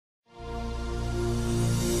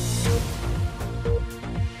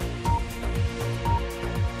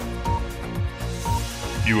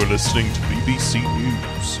You are listening to BBC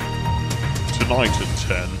News. Tonight at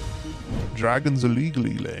 10, dragons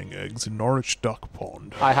illegally laying eggs in Norwich Duck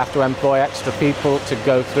Pond. I have to employ extra people to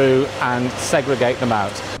go through and segregate them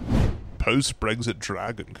out. Post-Brexit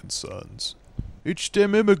dragon concerns. It's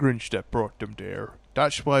them immigrants that brought them there.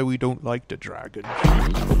 That's why we don't like the dragon.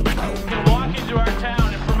 To walk into our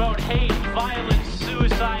town and promote hate, violence,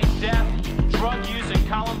 suicide, death, drug use, and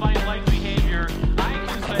Columbine-like behavior, I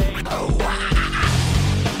can say...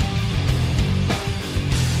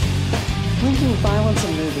 Linking violence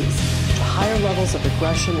in movies to higher levels of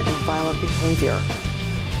aggression and violent behavior.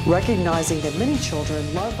 Recognizing that many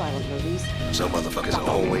children love violent movies. Some motherfuckers are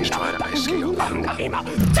always trying to pay skill.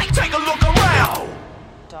 Take a look around!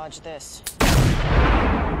 Dodge this.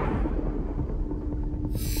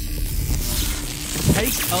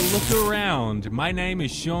 Take a look around. My name is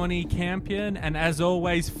Shawnee Campion, and as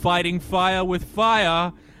always, fighting fire with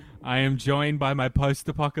fire, I am joined by my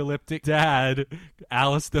post-apocalyptic dad,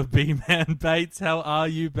 Alistair B-Man Bates. How are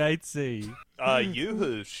you, Batesy?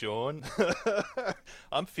 Yoo-hoo, Sean.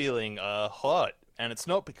 I'm feeling hot, and it's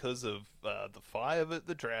not because of the fire that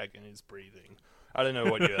the dragon is breathing. I don't know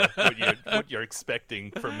what you're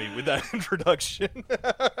expecting from me with that introduction.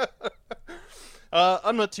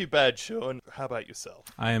 I'm not too bad, Sean. How about yourself?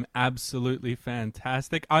 I am absolutely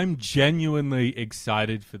fantastic. I'm genuinely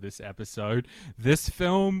excited for this episode. This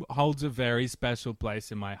film holds a very special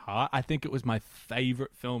place in my heart. I think it was my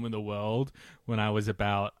favorite film in the world when I was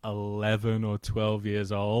about 11 or 12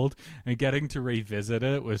 years old, and getting to revisit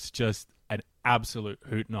it was just an absolute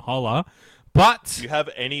hoot and a holler. But do you have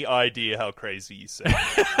any idea how crazy you sound?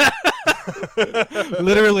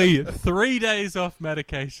 Literally 3 days off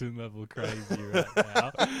medication level crazy right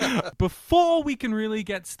now. Before we can really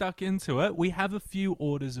get stuck into it, we have a few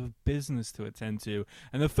orders of business to attend to,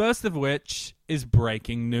 and the first of which is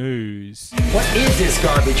breaking news. What is this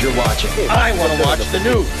garbage you're watching? I want to watch the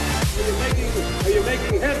news. Are you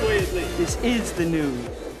making headway at least? This is the news.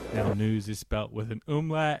 Now, news is spelt with an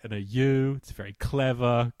umlaut and a U. It's very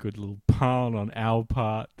clever. Good little pun on our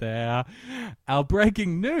part there. Our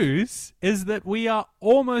breaking news is that we are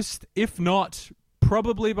almost, if not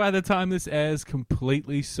probably by the time this airs,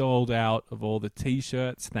 completely sold out of all the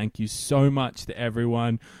t-shirts. Thank you so much to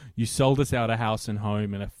everyone. You sold us out of house and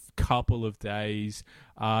home in a couple of days.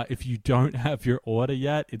 If you don't have your order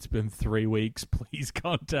yet, it's been 3 weeks. Please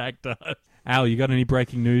contact us. Al, you got any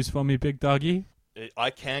breaking news for me, big doggy? I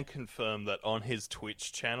can confirm that on his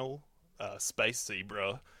Twitch channel, Space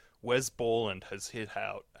Zebra, Wes Borland has hit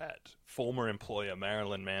out at former employer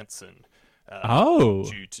Marilyn Manson.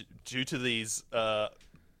 Due to these, the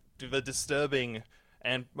disturbing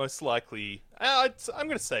and most likely, I'm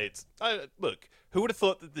going to say it's, look, who would have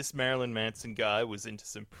thought that this Marilyn Manson guy was into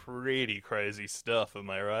some pretty crazy stuff, am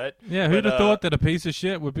I right? Yeah, who'd have thought that a piece of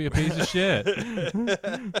shit would be a piece of shit?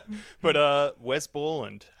 But Wes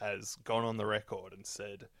Borland has gone on the record and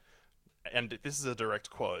said, and this is a direct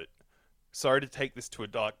quote, "Sorry to take this to a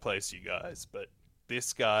dark place, you guys, but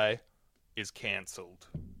this guy is cancelled."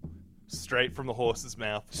 Straight from the horse's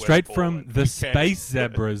mouth. Straight from the space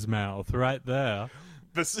zebra's mouth, right there.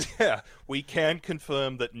 We can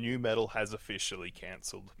confirm that nu metal has officially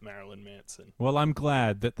cancelled Marilyn Manson. Well, I'm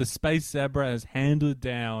glad that the space zebra has handed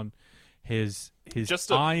down his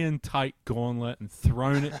iron-tight gauntlet and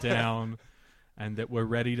thrown it down, and that we're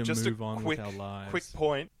ready to move on with our lives. Quick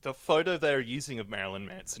point. The photo they're using of Marilyn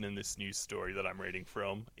Manson in this news story that I'm reading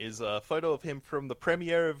from is a photo of him from the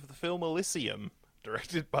premiere of the film Elysium,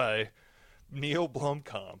 directed by Neil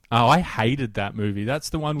Blomkamp. Oh, I hated that movie. That's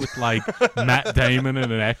the one with, like, Matt Damon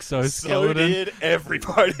and an exoskeleton. So did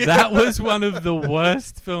everybody. That was one of the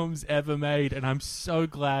worst films ever made, and I'm so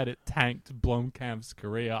glad it tanked Blomkamp's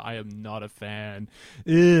career. I am not a fan.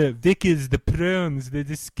 Vickers, the prawns, they're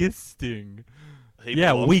disgusting.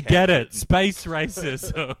 We get it. Space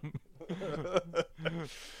racism.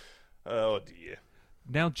 Oh, dear.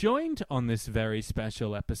 Now, joined on this very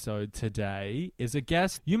special episode today is a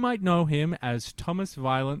guest. You might know him as Thomas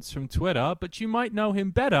Violence from Twitter, but you might know him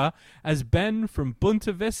better as Ben from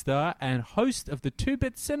Bunta Vista and host of the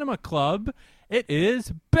 2-Bit Cinema Club. It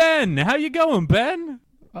is Ben. How you going, Ben?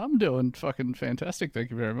 I'm doing fucking fantastic, thank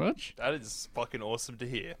you very much. That is fucking awesome to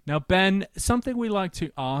hear. Now, Ben, something we like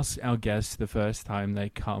to ask our guests the first time they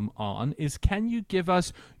come on is, can you give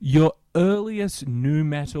us your earliest nu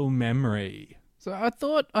metal memory? So I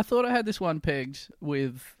thought I had this one pegged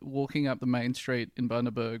with walking up the main street in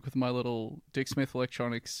Bundaberg with my little Dick Smith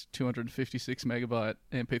Electronics 256 megabyte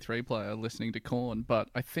MP3 player listening to Korn, but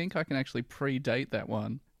I think I can actually predate that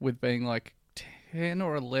one with being like 10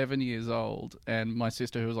 or 11 years old, and my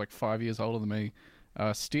sister, who was like 5 years older than me,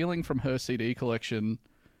 stealing from her CD collection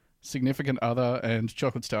significant other and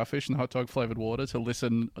chocolate starfish and hot dog flavored water to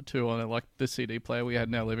listen to on like the CD player we had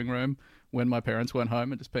in our living room when my parents weren't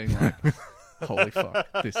home, and just being like, holy fuck,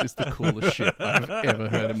 this is the coolest shit I've ever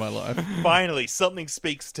heard in my life. Finally, something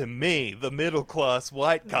speaks to me, the middle-class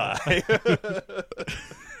white guy.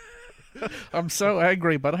 I'm so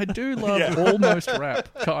angry, but I do love almost rap,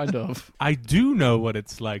 kind of. I do know what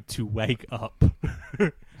it's like to wake up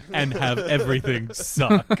and have everything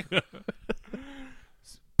suck.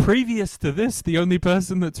 Previous to this, the only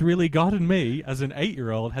person that's really gotten me as an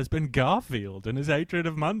 8-year-old has been Garfield and his hatred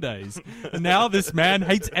of Mondays. And now this man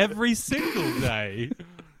hates every single day.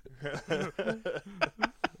 What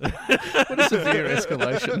a severe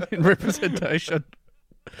escalation in representation.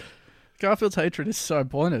 Garfield's hatred is so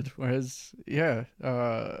pointed, whereas,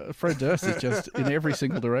 Fred Durst is just in every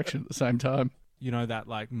single direction at the same time. You know that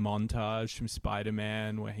like montage from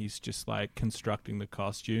Spider-Man where he's just like constructing the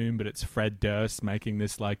costume, but it's Fred Durst making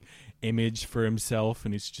this like image for himself,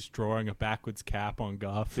 and he's just drawing a backwards cap on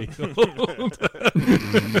Garfield.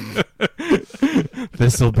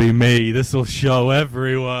 This'll be me. This'll show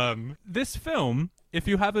everyone. This film, if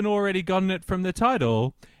you haven't already gotten it from the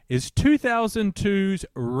title, is 2002's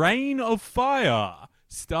Reign of Fire,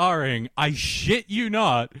 starring, I shit you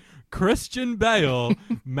not, Christian Bale,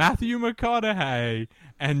 Matthew McConaughey,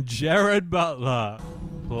 and Jared Butler.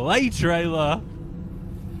 Play trailer.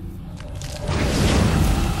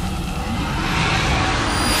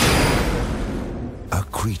 A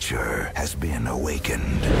creature has been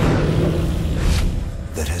awakened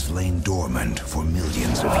that has lain dormant for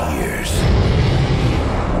millions of years.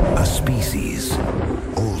 A species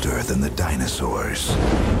older than the dinosaurs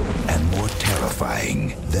and more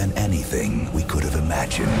terrifying than anything we could have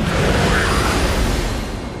imagined.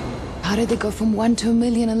 How did they go from 1 to 1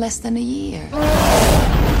 million in less than a year?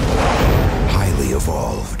 Highly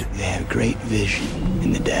evolved. They have great vision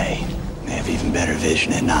in the day. They have even better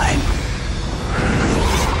vision at night.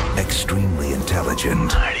 Extremely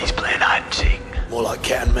intelligent. He's playing hide and seek. More like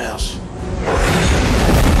cat and mouse.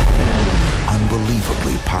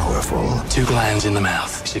 Unbelievably powerful. 2 glands in the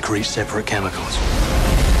mouth secrete separate chemicals.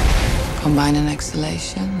 Combine an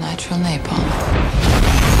exhalation, natural napalm.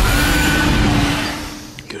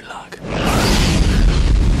 Good luck.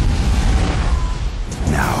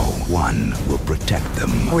 Now one will protect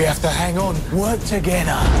them. We have to hang on, work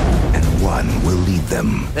together. And one will lead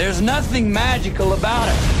them. There's nothing magical about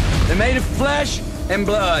it. They're made of flesh and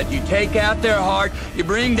blood. You take out their heart, you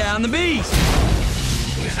bring down the beast.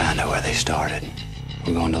 We found out where they started.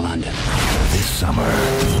 We're going to London. This summer,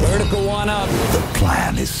 vertical one up. The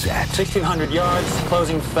plan is set. 1,600 yards,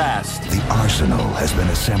 closing fast. The arsenal has been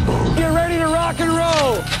assembled. Get ready to rock and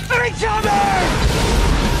roll. For each other!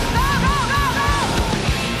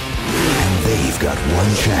 And they've got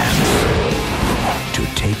one chance to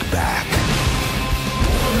take back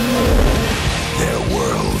their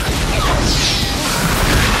world.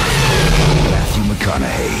 Matthew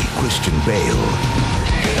McConaughey, Christian Bale.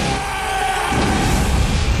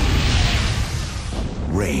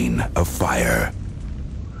 Reign of Fire.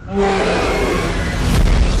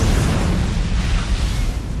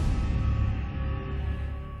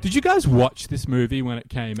 Did you guys watch this movie when it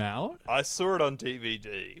came out? I saw it on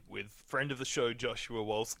DVD with friend of the show Joshua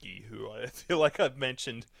Wolski, who I feel like I've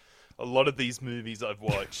mentioned a lot of these movies I've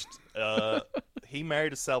watched. He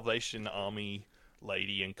married a Salvation Army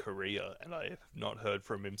lady in Korea, and I have not heard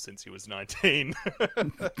from him since he was 19.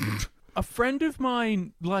 A friend of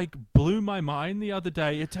mine, blew my mind the other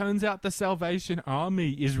day. It turns out the Salvation Army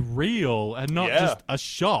is real and not just a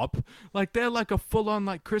shop. They're like a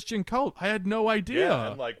full-on, Christian cult. I had no idea.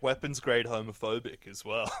 Yeah, and, weapons-grade homophobic as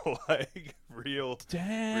well. Real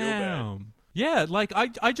bad. Yeah,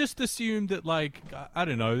 I just assumed that, I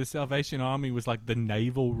don't know, the Salvation Army was the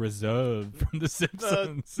naval reserve from The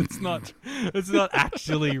Simpsons. It's not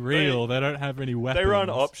actually real. They don't have any weapons. They run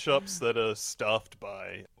op shops that are staffed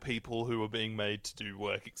by people who are being made to do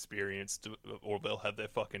work experience, or they'll have their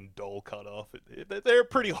fucking doll cut off. They're a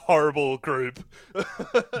pretty horrible group.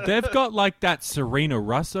 They've got, that Serena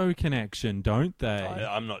Russo connection, don't they?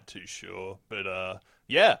 I'm not too sure, but,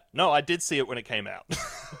 yeah, no, I did see it when it came out.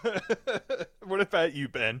 What about you,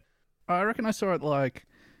 Ben? I reckon I saw it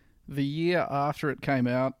the year after it came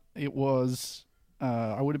out. It was,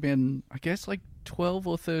 I would have been, I guess, 12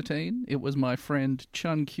 or 13. It was my friend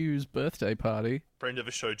Chun Q's birthday party. Friend of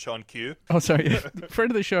the show, Chun Q. Oh, sorry. Yeah.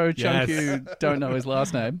 Friend of the show, Chun Q. Don't know his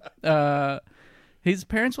last name. His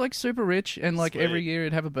parents were like super rich, and like Sweet. every year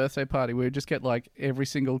he'd have a birthday party where he'd just get like every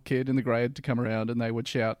single kid in the grade to come around, and they would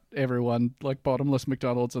shout everyone like bottomless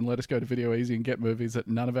McDonald's and let us go to Video Easy and get movies that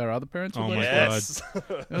none of our other parents would let us God.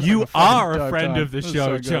 go. You like are fucking a friend dope of the time.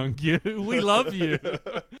 It was show, so good. Chunk. We love you.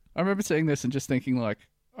 I remember seeing this and just thinking like,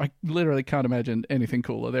 I literally can't imagine anything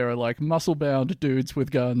cooler. There are like muscle-bound dudes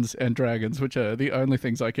with guns and dragons, which are the only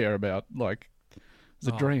things I care about. Like, it's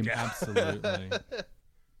a dream. Absolutely.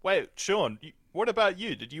 Wait, Sean, what about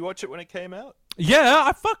you? Did you watch it when it came out? Yeah,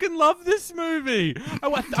 I fucking love this movie.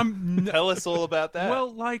 Tell us all about that. Well,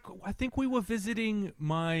 like, I think we were visiting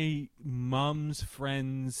my mum's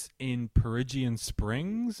friends in Perugian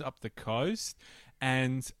Springs up the coast,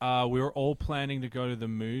 and we were all planning to go to the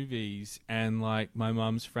movies, and like my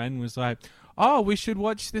mum's friend was like, oh, we should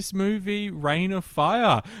watch this movie, Reign of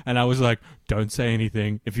Fire. And I was like, don't say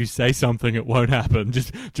anything. If you say something, it won't happen.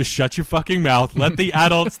 Just shut your fucking mouth. Let the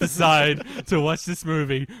adults decide to watch this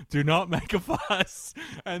movie. Do not make a fuss.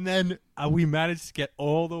 And then we managed to get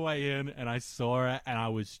all the way in, and I saw it, and I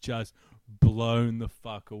was just blown the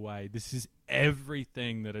fuck away. This is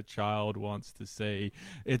everything that a child wants to see.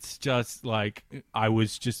 It's just like, I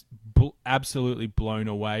was just absolutely blown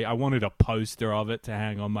away. I wanted a poster of it to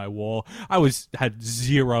hang on my wall. I had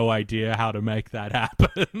zero idea how to make that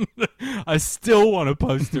happen. I still want a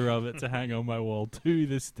poster of it to hang on my wall to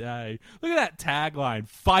this day. Look at that tagline: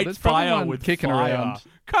 fight There's probably fire one with kicking fire. around.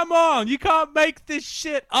 Come on, you can't make this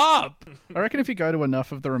shit up. I reckon if you go to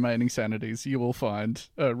enough of the remaining sanities, you will find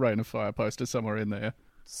a Reign of Fire poster somewhere in there.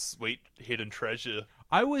 Sweet hidden treasure.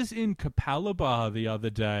 I was in Capalaba the other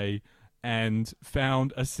day and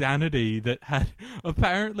found a sanity that had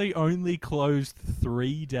apparently only closed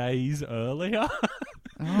 3 days earlier.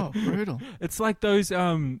 Oh, brutal. It's like those,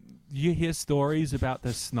 you hear stories about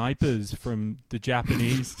the snipers from the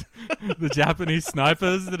Japanese, the Japanese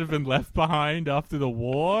snipers that have been left behind after the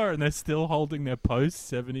war, and they're still holding their posts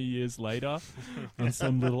 70 years later on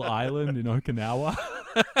some little island in Okinawa.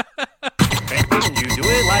 You do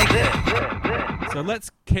it like this. So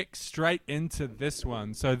let's kick straight into this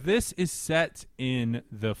one. So this is set in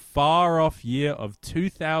the far-off year of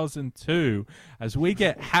 2002 as we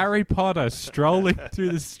get Harry Potter strolling through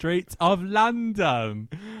the streets of London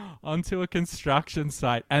onto a construction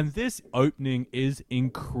site. And this opening is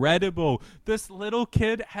incredible. This little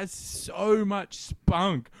kid has so much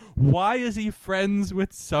spunk. Why is he friends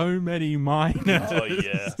with so many minors? Oh,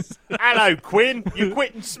 yeah. Hello, Quinn. You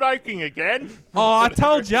quitting smoking again? Oh, I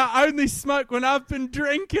told you, I only smoke when I've been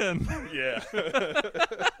drinking. Yeah.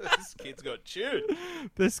 This kid's got chewed.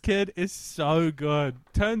 This kid is so good.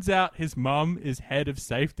 Turns out his mum is head of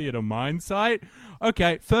safety at a mine site.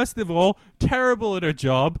 Okay, first of all, terrible at her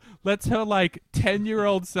job. Lets her,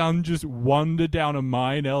 10-year-old son just wander down a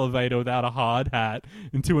mine elevator without a hard hat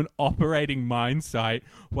into an operating mine site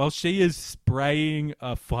while she is spraying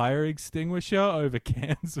a fire extinguisher over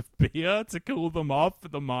cans of beer to cool them off for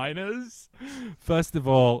the miners. First of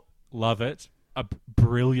all, love it. A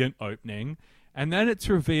brilliant opening. And then it's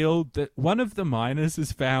revealed that one of the miners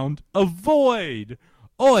has found a void.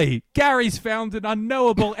 Oi, Gary's found an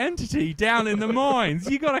unknowable entity down in the mines.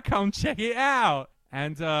 You gotta come check it out.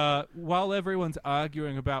 And while everyone's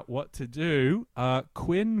arguing about what to do,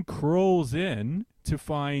 Quinn crawls in to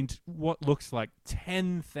find what looks like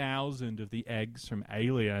 10,000 of the eggs from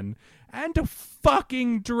Alien and a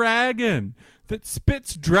fucking dragon that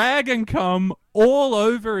spits dragon cum all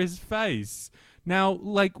over his face. Now,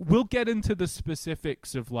 we'll get into the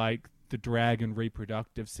specifics of, the dragon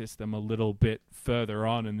reproductive system a little bit further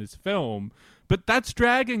on in this film, but that's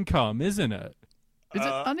dragon cum, isn't it?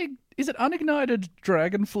 Is it unignited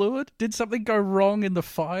dragon fluid? Did something go wrong in the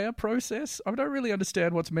fire process? I don't really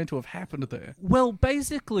understand what's meant to have happened there. Well,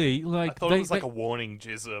 basically, I thought it was a warning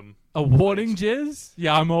jism. A warning jizz?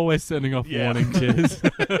 Yeah, I'm always sending off warning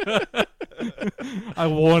jizz. I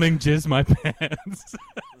warning jizz my pants.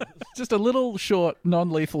 Just a little short,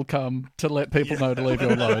 non-lethal cum to let people know to leave you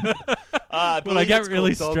alone. When I get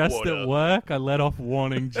really stressed at work, I let off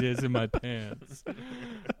warning jizz in my pants.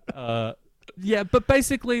 Yeah, but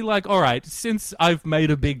basically, all right, since I've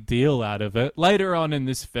made a big deal out of it, later on in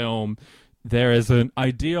this film, there is an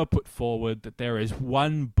idea put forward that there is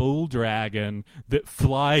one bull dragon that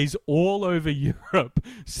flies all over Europe,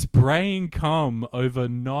 spraying cum over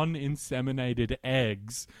non-inseminated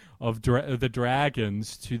eggs of the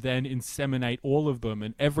dragons to then inseminate all of them,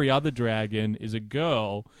 and every other dragon is a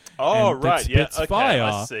girl. Oh, and right, yeah, spits okay, fire.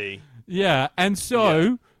 I see. Yeah, and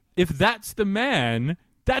so, if that's the man...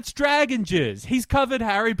 That's dragon jizz. He's covered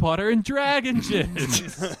Harry Potter in dragon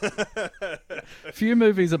jizz. Few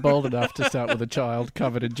movies are bold enough to start with a child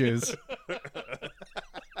covered in jizz.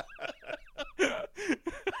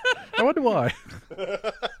 I wonder why.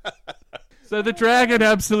 So the dragon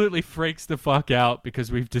absolutely freaks the fuck out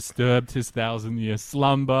because we've disturbed his 1,000-year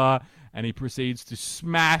slumber, and he proceeds to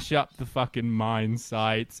smash up the fucking mine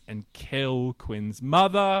sites and kill Quinn's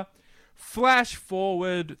mother. Flash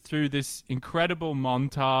forward through this incredible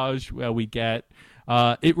montage where we get...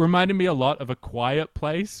 it reminded me a lot of A Quiet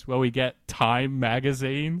Place, where we get Time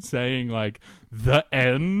magazine saying, like, "The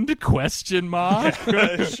end?" question mark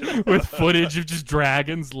with footage of just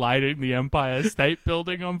dragons lighting the Empire State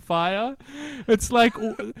Building on fire. It's like,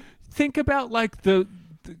 think about like the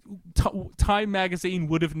Time magazine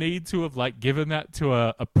would have need to have like given that to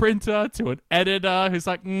a printer, to an editor who's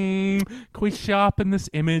like, can we sharpen this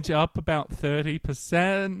image up about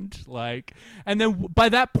 30%? Like, and then by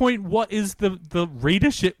that point, what is the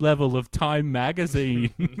readership level of Time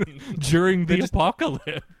magazine during the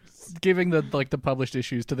apocalypse? Giving the published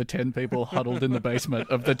issues to the 10 people huddled in the basement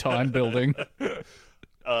of the Time building.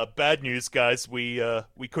 Bad news, guys. We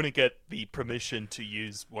couldn't get the permission to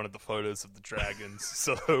use one of the photos of the dragons,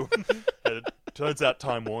 so it turns out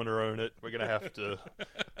Time Warner own it. We're gonna have to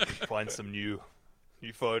find some new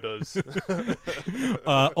photos.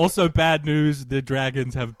 Also, bad news: the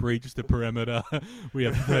dragons have breached the perimeter. We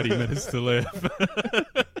have 30 minutes to live.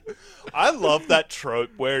 I love that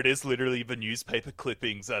trope where it is literally the newspaper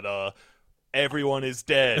clippings that are everyone is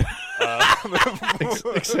dead.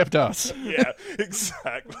 Except us. Yeah,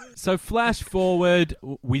 exactly. So flash forward,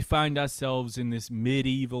 we find ourselves in this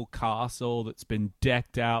medieval castle that's been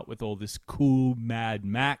decked out with all this cool Mad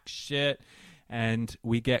Max shit. And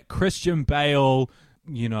we get Christian Bale,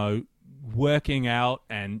 working out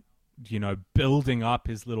and, building up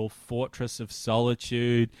his little fortress of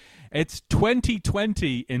solitude. It's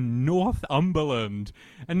 2020 in Northumberland.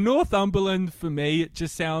 And Northumberland, for me, it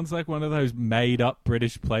just sounds like one of those made-up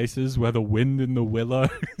British places where the wind in the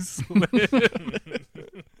willows live.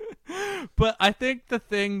 But I think the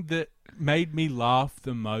thing that made me laugh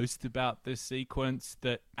the most about this sequence,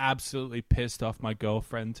 that absolutely pissed off my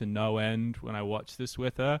girlfriend to no end when I watched this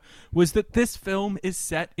with her, was that this film is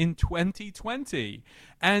set in 2020.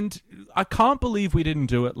 And I can't believe we didn't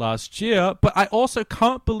do it last year, but I also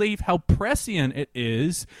can't believe how prescient it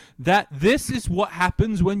is that this is what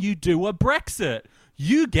happens when you do a Brexit.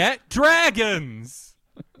 You get dragons!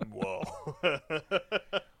 Whoa.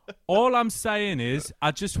 All I'm saying is,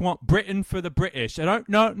 I just want Britain for the British. I don't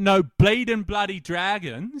know no bleeding bloody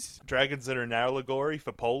dragons. Dragons that are an allegory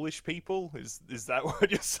for Polish people? Is that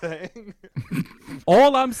what you're saying?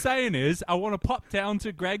 All I'm saying is, I want to pop down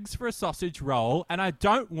to Greg's for a sausage roll, and I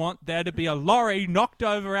don't want there to be a lorry knocked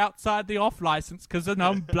over outside the off-license because of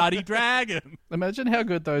no bloody dragon. Imagine how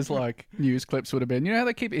good those, news clips would have been. You know how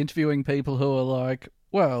they keep interviewing people who are like,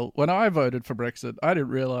 well, when I voted for Brexit, I didn't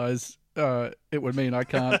realise it would mean I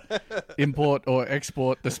can't import or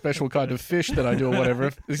export the special kind of fish that I do or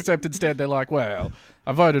whatever, except instead they're like, well,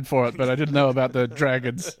 I voted for it, but I didn't know about the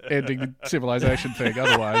dragons ending civilization thing.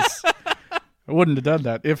 Otherwise, I wouldn't have done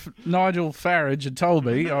that. If Nigel Farage had told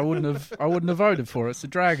me, I wouldn't have voted for it. It's the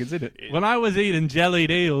dragons, isn't it? When I was eating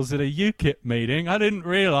jellied eels at a UKIP meeting, I didn't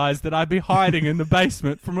realise that I'd be hiding in the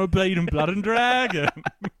basement from a bleeding blood and dragon.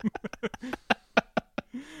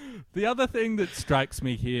 The other thing that strikes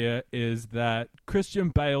me here is that Christian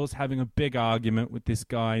Bale's having a big argument with this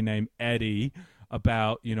guy named Eddie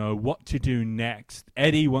about, what to do next.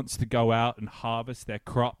 Eddie wants to go out and harvest their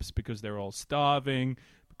crops because they're all starving.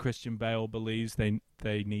 Christian Bale believes they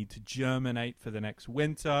need to germinate for the next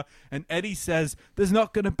winter. And Eddie says, there's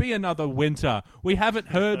not going to be another winter. We haven't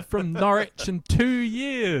heard from Norwich in 2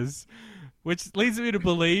 years. Which leads me to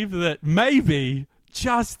believe that maybe,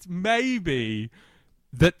 just maybe,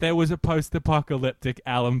 that there was a post-apocalyptic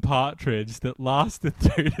Alan Partridge that lasted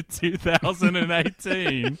through to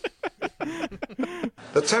 2018.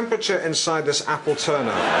 The temperature inside this apple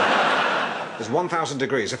turnover is 1,000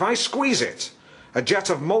 degrees. If I squeeze it, a jet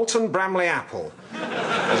of molten Bramley apple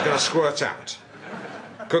is going to squirt out.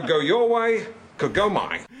 Could go your way, could go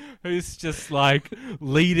mine. Who's just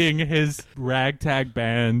leading his ragtag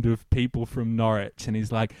band of people from Norwich, and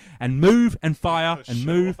he's like, and move and fire and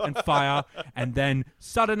move and fire, and then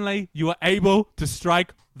suddenly you are able to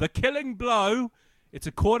strike the killing blow. It's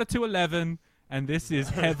 11:15, and this is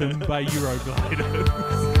Heaven by Eurogliders.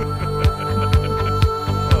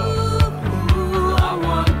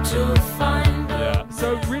 Yeah.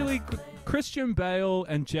 So really, Christian Bale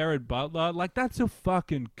and Jared Butler, that's a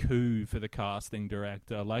fucking coup for the casting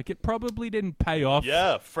director. It probably didn't pay off.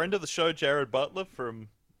 Yeah, friend of the show, Jared Butler from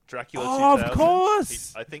Dracula 2000. Of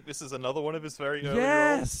course! I think this is another one of his very early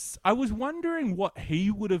Yes! roles. I was wondering what he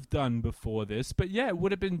would have done before this, but yeah, it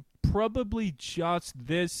would have been probably just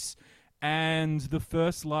this and the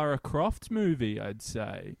first Lara Croft movie, I'd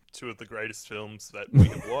say. Two of the greatest films that we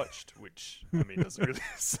have watched, which, I mean, doesn't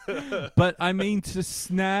really... But, I mean, to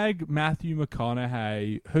snag Matthew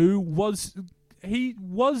McConaughey, who was... He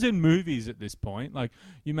was in movies at this point. Like,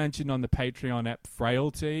 you mentioned on the Patreon app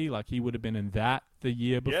Frailty, like, he would have been in that the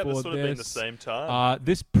year before this. Yeah, this would have been the same time.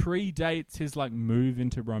 This predates his, like, move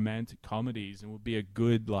into romantic comedies and would be a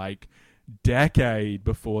good, like, decade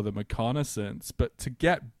before The Reconnaissance. But to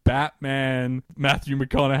get Batman, Matthew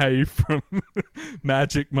McConaughey from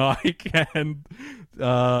Magic Mike, and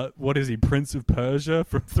what is he, Prince of Persia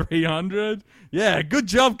from 300? Yeah, good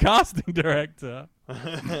job, casting director.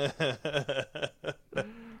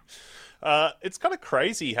 It's kind of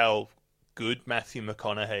crazy how good Matthew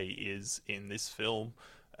McConaughey is in this film.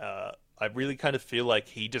 I really kind of feel like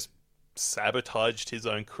he just sabotaged his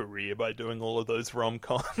own career by doing all of those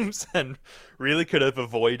rom-coms and really could have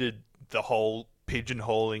avoided the whole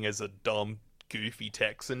pigeonholing as a dumb, goofy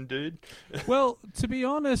Texan dude. Well, to be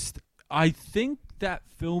honest, I think that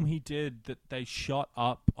film he did that they shot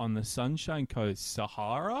up on the Sunshine Coast,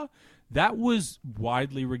 Sahara, that was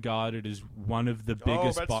widely regarded as one of the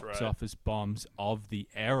biggest box office bombs of the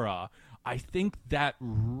era. I think that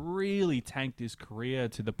really tanked his career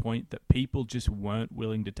to the point that people just weren't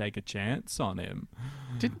willing to take a chance on him.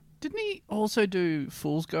 Didn't he also do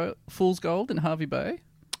Fool's Gold in Harvey Bay?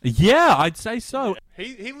 Yeah, I'd say so. Yeah.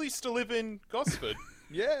 He used to live in Gosford.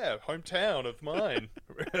 Yeah, hometown of mine.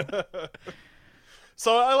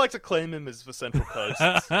 So I like to claim him as the Central Coast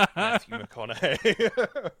Matthew McConaughey.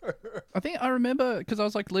 I think I remember, because I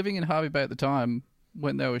was like living in Harvey Bay at the time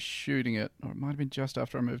when they were shooting it, or it might have been just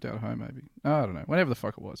after I moved out of home, maybe. I don't know, whenever the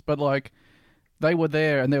fuck it was. But like, they were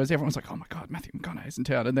there, and everyone was like, "Oh my god, Matthew McConaughey's in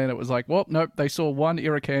town." And then it was like, "Well, nope, they saw one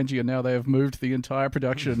Irukandji, and now they have moved the entire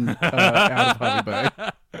production out of Harvey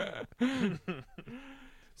Bay."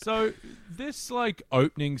 So this like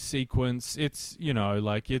opening sequence, it's, you know,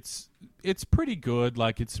 like it's pretty good.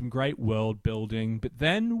 Like, it's some great world building. But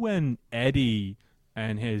then when Eddie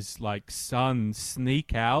and his like son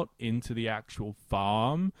sneak out into the actual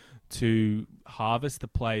farm to harvest the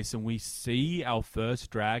place, and we see our first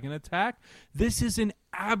dragon attack, this is an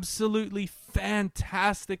absolutely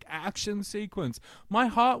fantastic action sequence. My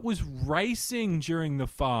heart was racing during the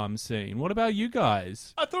farm scene. What about you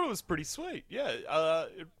guys? I thought it was pretty sweet. Yeah,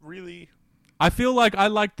 it really... I feel like I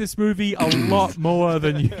like this movie a lot more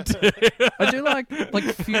than you do. I do like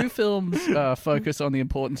few films focus on the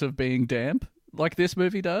importance of being damp like this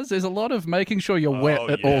movie does. There's a lot of making sure you're wet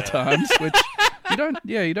at all times, which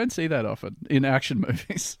you don't see that often in action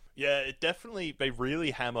movies. Yeah, they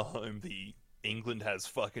really hammer home the England has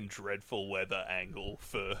fucking dreadful weather angle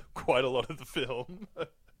for quite a lot of the film.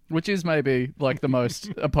 Which is maybe like the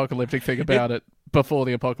most apocalyptic thing about it before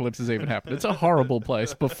the apocalypse has even happened. It's a horrible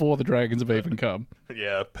place before the dragons have even come.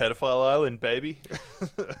 Yeah, pedophile island, baby.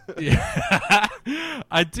 Yeah.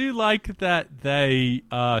 I do like that they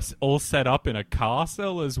all set up in a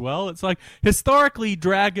castle as well. It's like, historically,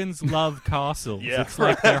 dragons love castles. Yeah, it's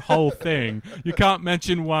like their whole thing. You can't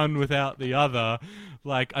mention one without the other.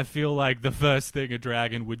 Like, I feel like the first thing a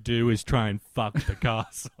dragon would do is try and fuck the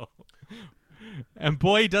castle. And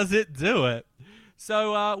boy, does it do it.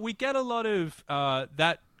 So we get a lot of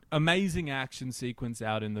that amazing action sequence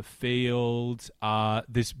out in the field.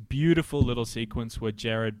 This beautiful little sequence where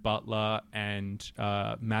Jared Butler and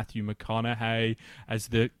Matthew McConaughey as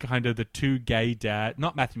the kind of the two gay dad,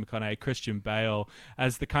 not Matthew McConaughey, Christian Bale,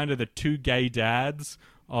 as the kind of the two gay dads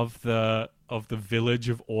of the village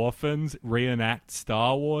of orphans reenact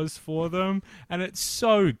Star Wars for them, and it's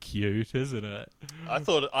so cute, isn't it?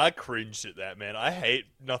 I cringed at that, man. I hate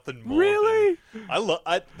nothing more. Really?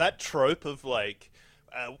 That trope of like,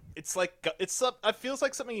 it feels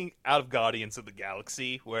like something out of Guardians of the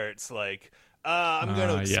Galaxy, where it's like, I'm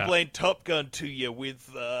going to explain Top Gun to you with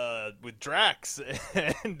Drax,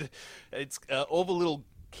 and it's all the little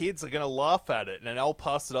kids are going to laugh at it, and I'll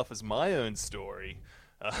pass it off as my own story.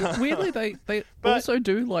 Weirdly, they also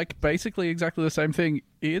do like basically exactly the same thing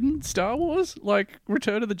in Star Wars. Like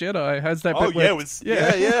Return of the Jedi has that bit where,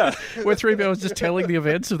 yeah. where 3PO was just telling the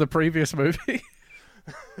events of the previous movie.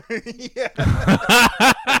 Yeah.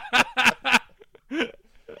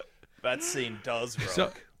 That scene does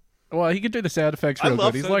rock. Well, he could do the sound effects real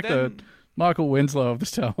good. He's like the Michael Winslow of the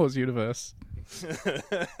Star Wars universe.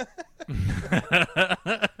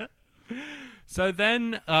 So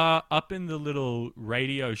then, up in the little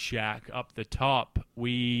Radio Shack up the top,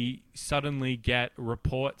 we suddenly get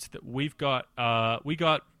reports that we got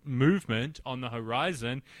movement on the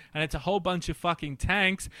horizon, and it's a whole bunch of fucking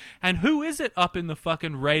tanks. And who is it up in the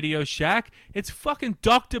fucking Radio Shack? It's fucking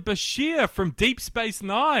Dr. Bashir from Deep Space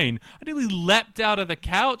Nine. I nearly leapt out of the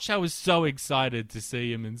couch. I was so excited to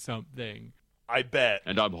see him in something. I bet.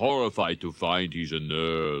 And I'm horrified to find he's a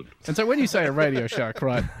nerd. And so when you say a Radio Shack,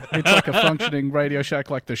 right, it's like a functioning Radio Shack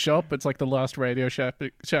like the shop. It's like the last Radio Shack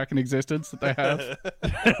in existence that they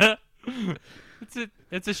have.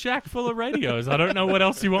 It's a shack full of radios. I don't know what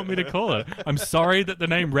else you want me to call it. I'm sorry that the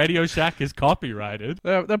name Radio Shack is copyrighted.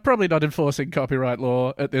 They're probably not enforcing copyright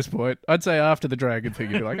law at this point. I'd say after the dragon thing,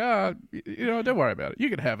 you'd be like, don't worry about it. You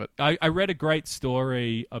can have it. I read a great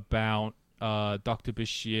story about Dr.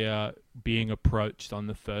 Bashir being approached on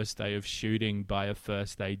the first day of shooting by a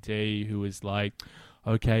first AD who was like,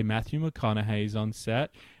 okay, Matthew McConaughey's on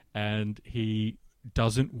set, and he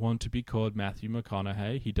doesn't want to be called Matthew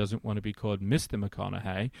McConaughey. He doesn't want to be called Mr.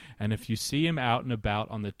 McConaughey. And if you see him out and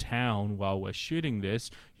about on the town while we're shooting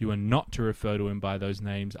this, you are not to refer to him by those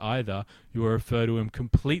names either. You are refer to him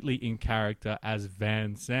completely in character as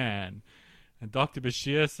Van Zandt. And Dr.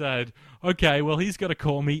 Bashir said, okay, well, he's got to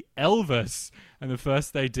call me Elvis. And the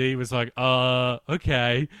first AD was like,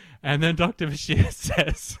 okay. And then Dr. Bashir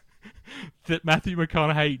says that Matthew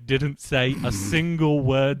McConaughey didn't say a single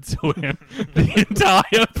word to him the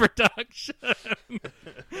entire production.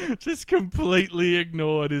 Just completely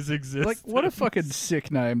ignored his existence. Like, what a fucking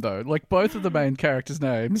sick name, though. Like, both of the main characters'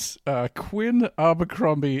 names are Quinn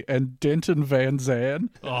Abercrombie and Denton Van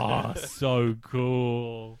Zandt. Oh, so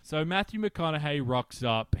cool. So Matthew McConaughey rocks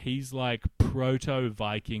up. He's like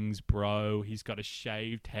proto-Vikings bro. He's got a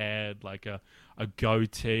shaved head, like a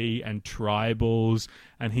goatee and tribals,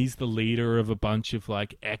 and he's the leader of a bunch of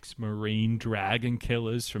like ex-Marine dragon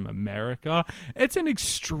killers from America. It's an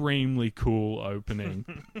extremely cool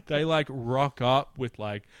opening. They like rock up with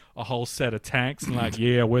like a whole set of tanks and like,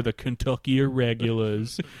 yeah, we're the Kentucky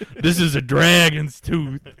Irregulars. This is a dragon's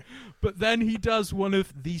tooth. But then he does one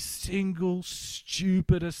of the single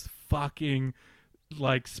stupidest fucking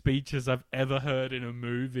like speeches I've ever heard in a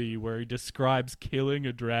movie, where he describes killing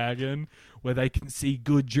a dragon, where they can see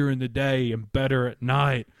good during the day and better at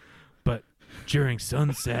night, but during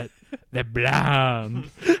sunset they're blind.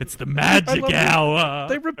 It's the magic hour.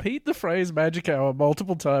 They repeat the phrase magic hour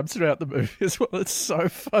multiple times throughout the movie as well. It's so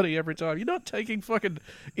funny every time. You're not taking fucking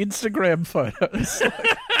Instagram photos.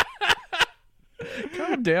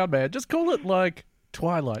 Calm down, man. Just call it like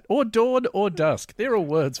twilight or dawn or dusk. There are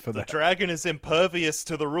words for that. The dragon is impervious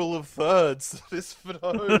to the rule of thirds. This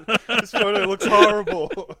photo looks horrible.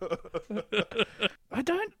 I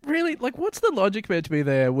don't really like, what's the logic meant to be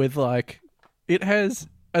there with like, it has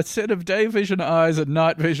a set of day vision eyes and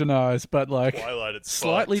night vision eyes, but like Twilight,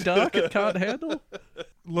 slightly dark it can't handle?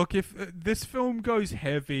 Look, if this film goes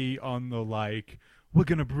heavy on the like, we're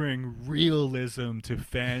going to bring realism to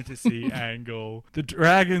fantasy angle. The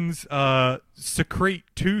dragons secrete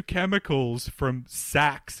two chemicals from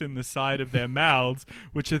sacs in the side of their mouths,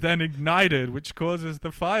 which are then ignited, which causes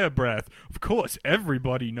the fire breath. Of course,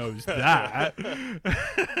 everybody knows that.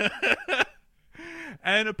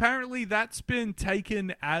 And apparently that's been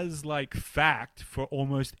taken as like fact for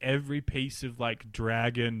almost every piece of like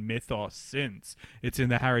dragon mythos since. It's in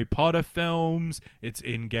the Harry Potter films, it's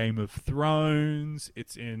in Game of Thrones,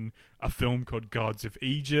 it's in a film called Gods of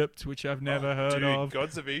Egypt, which I've never heard of.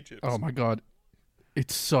 Gods of Egypt. Oh my god.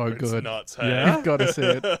 It's so good. It's nuts, hey? Yeah? You've got to see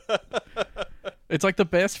it. It's like the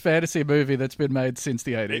best fantasy movie that's been made since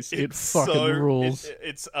the 80s. It fucking rules.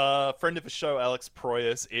 It's a friend of the show, Alex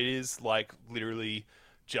Proyas. It is like literally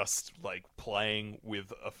just like playing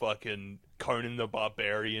with a fucking Conan the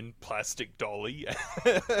Barbarian plastic dolly.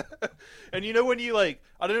 And you know when you like,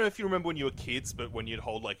 I don't know if you remember when you were kids, but when you'd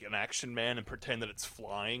hold like an Action Man and pretend that it's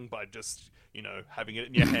flying by just, you know, having it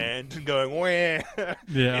in your hand and going, wah.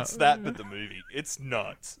 Yeah. It's that, but the movie. It's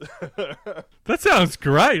nuts. That sounds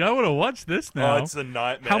great. I want to watch this now. Oh, it's a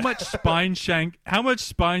nightmare. How much Spine Shank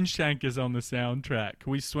is on the soundtrack?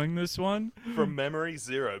 Can we swing this one? From memory,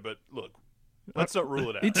 0, but look, let's not rule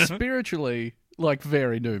it out. It's spiritually like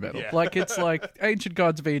very new metal. Yeah. Like it's like ancient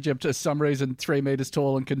gods of Egypt for some reason 3 meters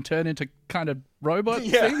tall and can turn into kind of robot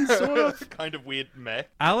things, sort of. Kind of weird mech.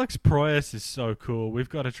 Alex Proyas is so cool. We've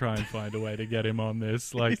got to try and find a way to get him on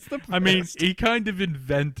this. Like, He's the I mean, best. he kind of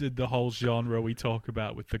invented the whole genre we talk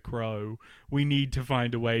about with The Crow. We need to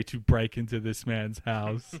find a way to break into this man's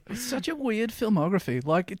house. It's such a weird filmography.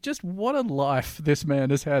 Like, it just what a life this man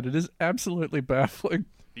has had. It is absolutely baffling.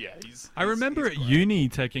 Yeah, I remember at uni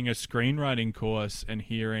taking a screenwriting course and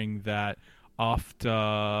hearing that after,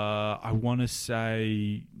 I want to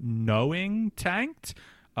say, knowing tanked,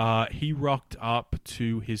 he rocked up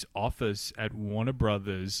to his office at Warner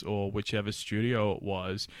Brothers or whichever studio it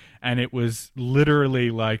was, and it was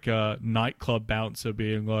literally like a nightclub bouncer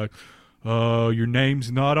being like, "Oh, your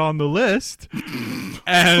name's not on the list."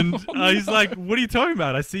 And he's like, "What are you talking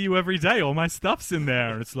about? I see you every day. All my stuff's in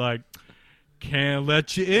there." And it's like, "Can't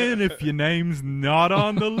let you in if your name's not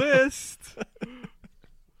on the list."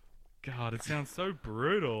 God, it sounds so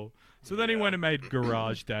brutal. So then he went and made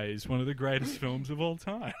Garage Days, one of the greatest films of all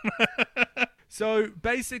time. So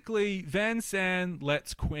basically, Van Sant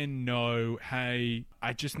lets Quinn know, hey,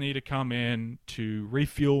 I just need to come in to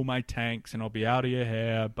refuel my tanks and I'll be out of your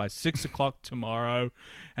hair by 6 o'clock tomorrow.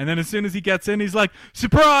 And then as soon as he gets in, he's like,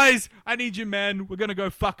 surprise! I need you men. We're going to go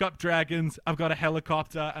fuck up dragons. I've got a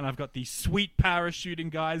helicopter and I've got these sweet parachuting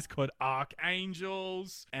guys called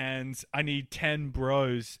Archangels. And I need 10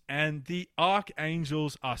 bros. And the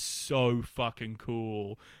Archangels are so fucking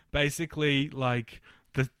cool. Basically, like...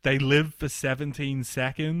 They live for 17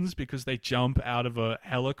 seconds because they jump out of a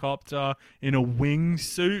helicopter in a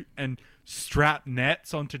wingsuit and strap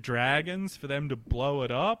nets onto dragons for them to blow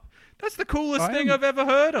it up. That's the coolest thing I've ever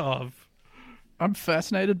heard of. I'm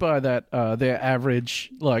fascinated by that. Their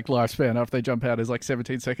average lifespan after they jump out is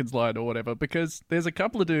 17 seconds line or whatever, because there's a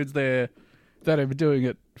couple of dudes there that have been doing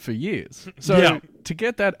it for years. So to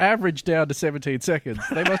get that average down to 17 seconds,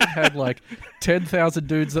 they must have had 10,000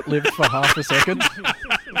 dudes that lived for half a second.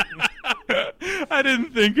 I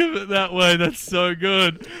didn't think of it that way. That's so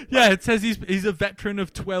good. Yeah, it says he's a veteran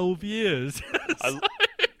of 12 years.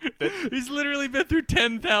 He's literally been through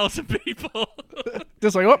 10,000 people.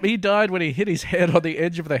 Just he died when he hit his head on the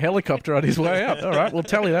edge of the helicopter on his way out. All right, we'll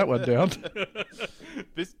tally that one down.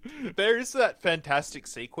 There is that fantastic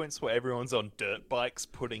sequence where everyone's on dirt bikes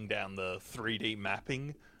putting down the 3D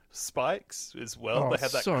mapping spikes as well. They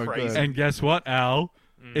have that so crazy. good. And guess what, Al?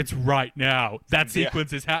 It's right now. That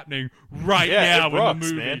sequence is happening right now in rocks,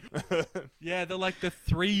 the movie. Man. Yeah, they're like the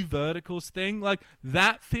 3 verticals thing.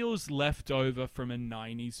 That feels left over from a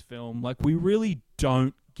 90s film. We really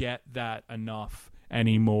don't get that enough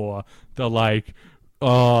anymore. The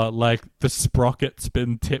the sprocket's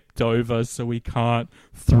been tipped over so we can't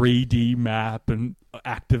 3D map and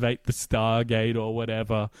activate the Stargate or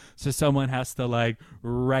whatever. So someone has to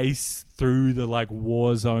race through the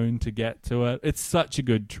war zone to get to it. It's such a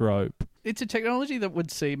good trope. It's a technology that would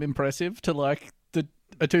seem impressive to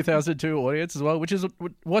a 2002 audience as well, which is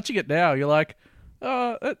watching it now, you're like,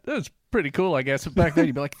 oh, that's pretty cool, I guess. But back then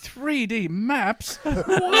you'd be like, 3D maps?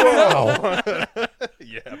 Wow!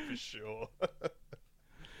 Yeah, for sure.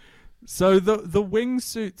 So the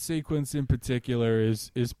wingsuit sequence in particular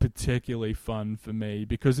is particularly fun for me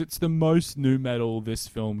because it's the most nu metal this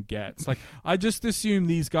film gets. I just assume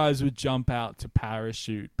these guys would jump out to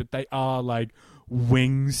parachute, but they are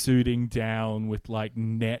wingsuiting down with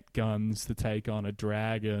net guns to take on a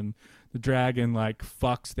dragon. The dragon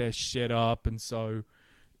fucks their shit up, and so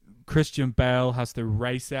Christian Bale has to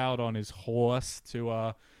race out on his horse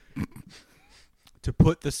to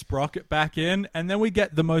put the sprocket back in, and then we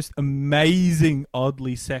get the most amazing,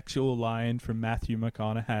 oddly sexual line from Matthew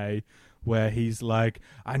McConaughey, where he's like,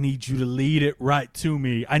 I need you to lead it right to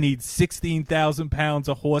me. I need 16,000 pounds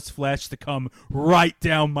of horse flesh to come right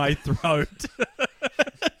down my throat.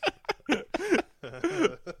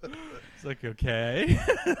 It's okay.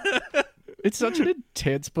 It's such an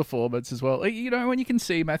intense performance as well. When you can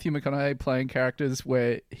see Matthew McConaughey playing characters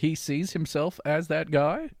where he sees himself as that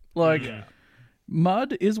guy,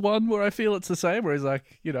 Mud is one where I feel it's the same, where he's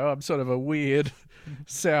I'm sort of a weird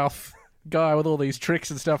South guy with all these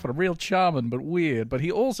tricks and stuff, and I'm real charming but weird. But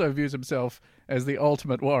he also views himself as the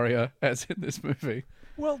ultimate warrior, as in this movie.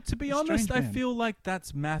 Well, to be honest, I feel like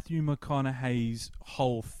that's Matthew McConaughey's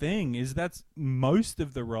whole thing, is that's most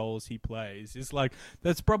of the roles he plays. Is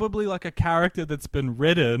that's probably a character that's been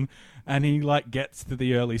written, and he gets to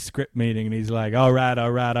the early script meeting and he's like, all right.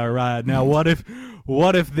 Now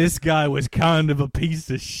what if this guy was kind of a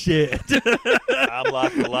piece of shit? I'm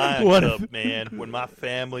like a lion cub, man. When my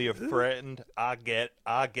family are threatened, I get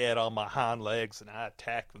on my hind legs and I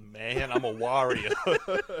attack them, man. I'm a warrior.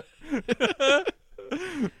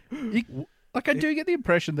 I do get the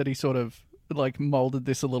impression that he sort of molded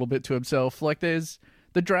this a little bit to himself. There's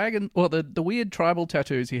the dragon, or the weird tribal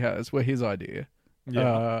tattoos he has were his idea.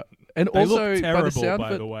 Yeah, and they also look terrible,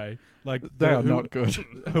 by the way. They are not good.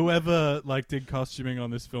 Whoever did costuming on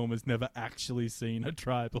this film has never actually seen a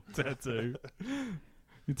tribal tattoo.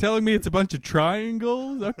 You're telling me it's a bunch of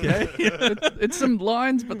triangles? Okay. It's some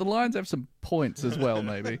lines, but the lines have some points as well,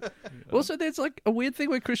 maybe. Also, there's like a weird thing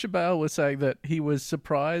where Christian Bale was saying that he was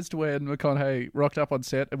surprised when McConaughey rocked up on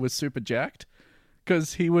set and was super jacked,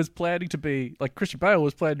 because he was planning to be, like, Christian Bale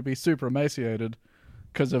was planning to be super emaciated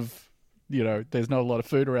because of, there's not a lot of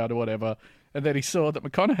food around or whatever. And then he saw that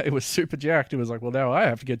McConaughey was super jacked. He was like, well, now I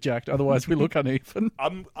have to get jacked, otherwise we look uneven.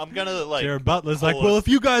 I'm gonna, like... Jared Butler's like, well, if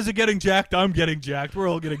you guys are getting jacked, I'm getting jacked. We're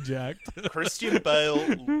all getting jacked. Christian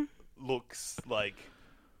Bale looks like...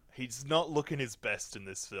 He's not looking his best in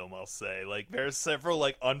this film, I'll say. Like, there are several,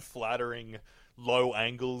 like, unflattering low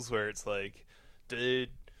angles where it's like, dude...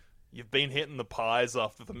 You've been hitting the pies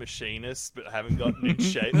off of The Machinist, but haven't gotten in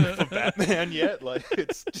shape for Batman yet. Like,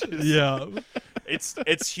 it's just... Yeah.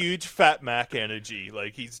 It's huge Fat Mac energy.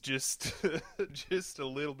 Like, he's just a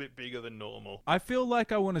little bit bigger than normal. I feel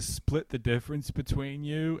like I want to split the difference between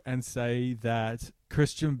you and say that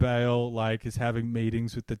Christian Bale, like, is having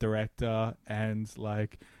meetings with the director and,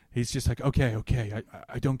 like... He's just like, okay,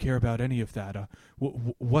 I don't care about any of that.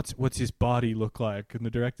 What's his body look like? And the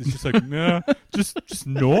director's just like, nah, just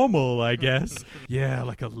normal, I guess. Yeah,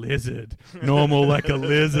 like a lizard. Normal like a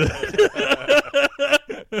lizard.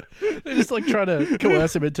 They're just like trying to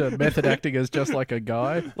coerce him into method acting as just like a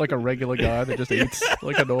guy, like a regular guy that just eats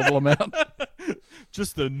like a normal amount.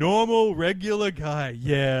 Just a normal, regular guy.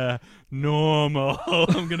 Yeah, normal.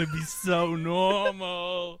 I'm going to be so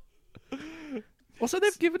normal. Also,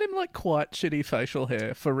 they've given him like quite shitty facial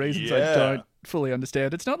hair for reasons I don't fully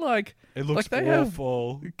understand. It's not like it looks like they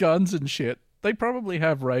awful. Have guns and shit. They probably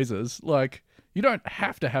have razors. Like, you don't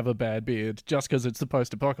have to have a bad beard just because it's the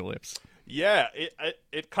post-apocalypse. Yeah,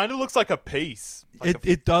 it kind of looks like a piece. Like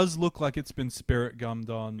it does look like it's been spirit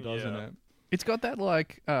gummed on, doesn't it? It's got that,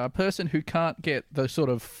 like, person who can't get the sort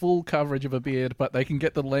of full coverage of a beard, but they can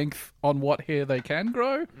get the length on what hair they can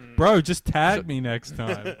grow. Bro, just tag me next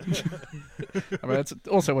time. I mean, that's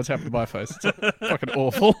also what's happened to my face. It's fucking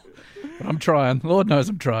awful. But I'm trying. Lord knows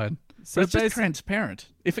I'm trying. So it's just transparent.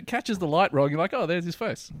 If it catches the light wrong, you're like, oh, there's his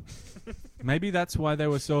face. Maybe that's why they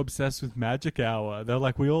were so obsessed with Magic Hour. They're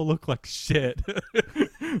like, we all look like shit.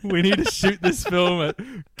 We need to shoot this film at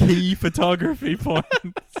key photography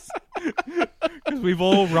points. Because we've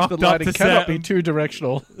all rocked up to set. The lighting cannot be too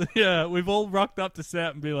directional. Yeah, we've all rocked up to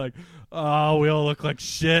set and be like, oh, we all look like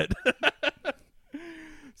shit.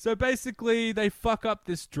 So basically, they fuck up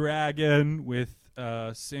this dragon with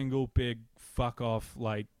a single big fuck off,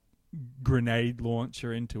 like, grenade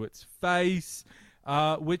launcher into its face.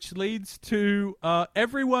 Which leads to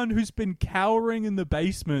everyone who's been cowering in the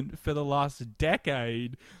basement for the last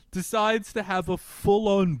decade decides to have a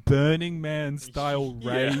full-on Burning Man-style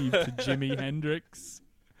rave to Jimi Hendrix.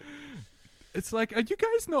 It's like, are you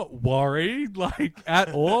guys not worried, like,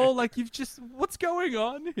 at all? Like, what's going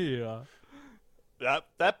on here?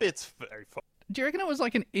 That bit's very fun. Do you reckon it was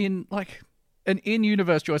like an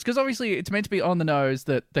in-universe choice? Because obviously it's meant to be on the nose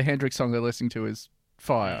that the Hendrix song they're listening to is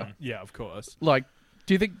Fire. Yeah, of course. Like,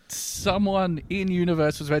 do you think someone in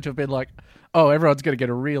universe was meant to have been like, oh, everyone's going to get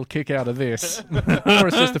a real kick out of this? Or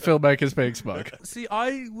it's just the filmmakers being smug? See,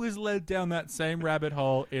 I was led down that same rabbit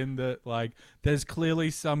hole in that, like, there's clearly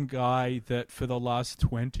some guy that for the last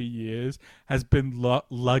 20 years has been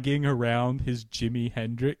lugging around his Jimi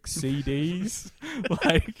Hendrix CDs,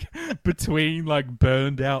 like, between, like,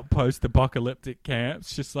 burned out post-apocalyptic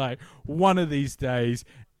camps. Just like, one of these days,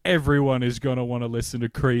 everyone is going to want to listen to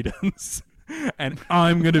Creedence. And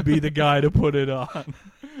I'm going to be the guy to put it on.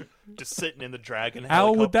 Just sitting in the dragon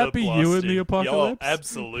Al, helicopter would that be blasting. you in the apocalypse? Yo,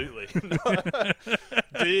 absolutely.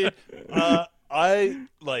 Dude, I,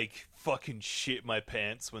 like, fucking shit my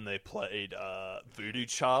pants when they played Voodoo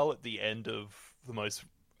Child at the end of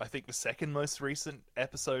the second most recent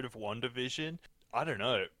episode of WandaVision. I don't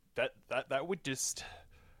know. That would just...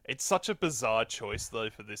 It's such a bizarre choice, though,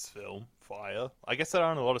 for this film, Fire. I guess there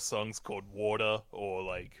aren't a lot of songs called Water or,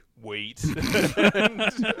 like, Wheat.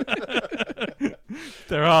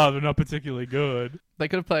 There are. They're not particularly good. They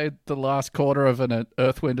could have played the last quarter of an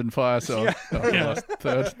Earth, Wind and Fire song. Yeah. The last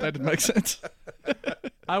third. That didn't make sense.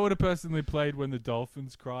 I would have personally played When the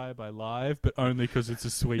Dolphins Cry by Live, but only because it's a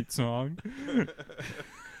sweet song.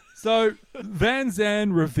 So, Van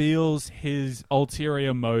Zandt reveals his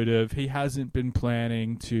ulterior motive. He hasn't been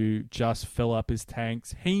planning to just fill up his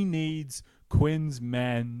tanks. He needs Quinn's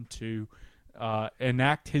men to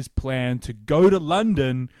enact his plan to go to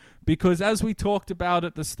London because, as we talked about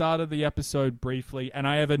at the start of the episode briefly, and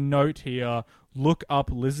I have a note here, look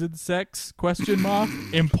up lizard sex, ?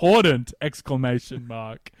 Important, !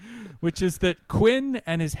 Which is that Quinn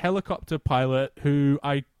and his helicopter pilot, who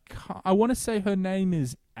I I want to say her name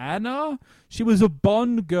is Anna. She was a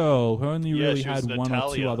Bond girl who only really had one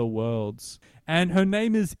or two other worlds. And her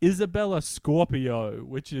name is Isabella Scorpio,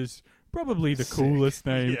 which is probably the coolest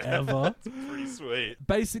name ever. It's pretty sweet.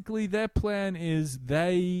 Basically, their plan is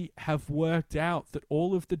they have worked out that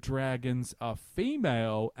all of the dragons are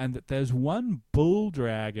female and that there's one bull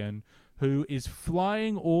dragon who is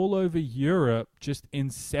flying all over Europe, just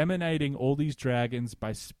inseminating all these dragons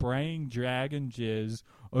by spraying dragon jizz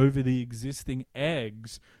over the existing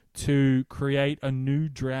eggs to create a new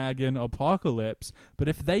dragon apocalypse. But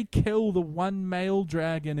if they kill the one male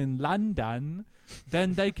dragon in London,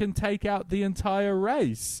 then they can take out the entire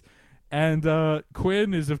race. And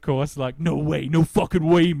Quinn is, of course, like, no way, no fucking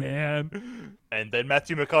way, man. And then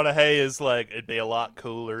Matthew McConaughey is like, it'd be a lot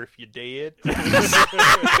cooler if you did.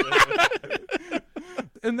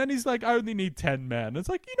 And then he's like, I only need 10 men. It's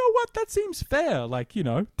like, you know what? That seems fair. Like,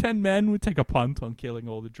 10 men would take a punt on killing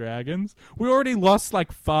all the dragons. We already lost,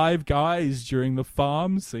 5 guys during the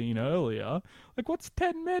farm scene earlier. Like, what's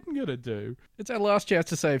 10 men gonna do? It's our last chance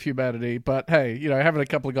to save humanity, but hey, having a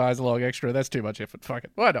couple of guys along extra, that's too much effort. Fuck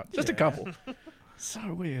it. Why not? Just a couple.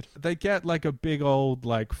 So weird. They get, a big old,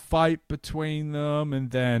 fight between them,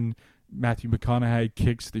 and then Matthew McConaughey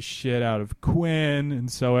kicks the shit out of Quinn,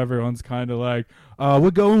 and so everyone's kind of like,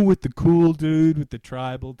 we're going with the cool dude with the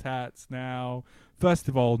tribal tats now. First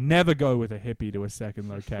of all, never go with a hippie to a second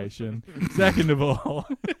location. Second of all,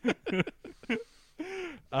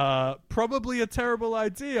 probably a terrible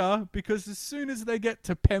idea, because as soon as they get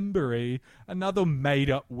to Pembury, another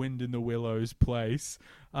made-up Wind in the Willows place,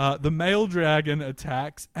 the male dragon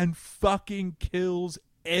attacks and fucking kills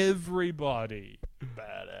everybody.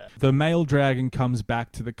 Badass. The male dragon comes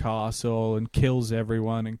back to the castle and kills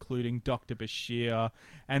everyone, including Dr. Bashir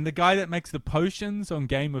and the guy that makes the potions on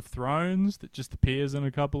Game of Thrones that just appears in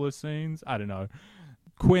a couple of scenes. I don't know.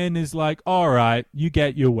 Quinn is like, all right, you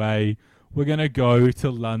get your way. We're going to go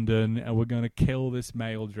to London and we're going to kill this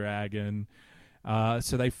male dragon.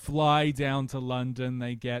 So they fly down to London.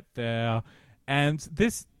 They get there. And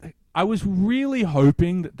this... I was really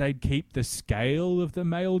hoping that they'd keep the scale of the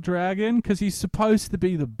male dragon, because he's supposed to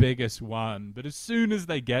be the biggest one. But as soon as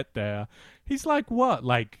they get there, he's like, what?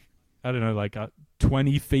 I don't know,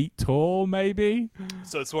 20 feet tall, maybe?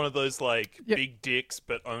 So it's one of those, big dicks,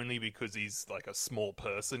 but only because he's, a small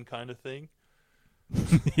person kind of thing?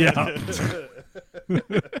 Yeah.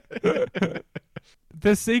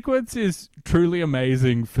 The sequence is truly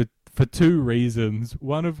amazing for 2 reasons.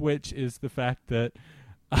 One of which is the fact that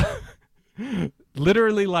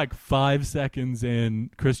literally 5 seconds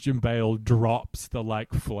in, Christian Bale drops the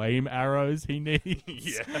flame arrows he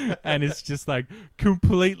needs. Yeah. And it's just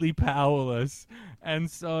completely powerless. And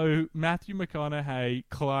so Matthew McConaughey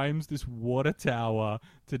climbs this water tower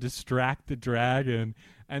to distract the dragon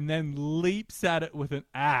and then leaps at it with an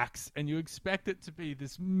axe, and you expect it to be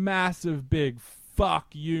this massive big fuck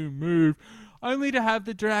you move, only to have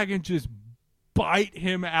the dragon just bite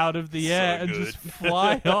him out of the air and just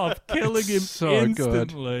fly off, killing him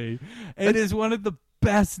instantly. It is one of the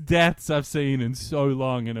best deaths I've seen in so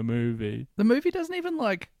long in a movie. The movie doesn't even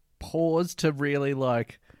pause to really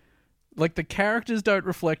the characters don't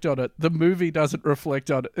reflect on it. The movie doesn't reflect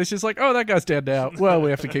on it. It's just oh, that guy's dead now. Well,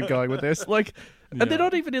 we have to keep going with this. And they're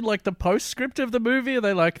not even in the postscript of the movie.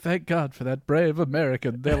 They're thank God for that brave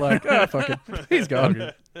American. They're oh, fuck it. He's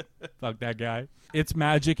gone. Fuck that guy. It's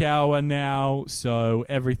magic hour now, so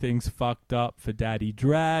everything's fucked up for Daddy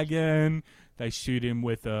Dragon. They shoot him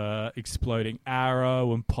with a exploding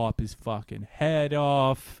arrow and pop his fucking head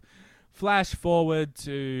off. Flash forward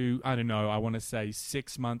to, I don't know, I want to say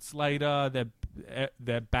 6 months later.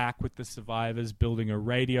 They're back with the survivors building a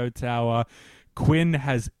radio tower. Quinn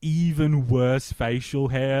has even worse facial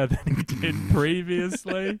hair than he did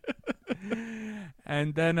previously.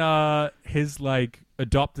 And then his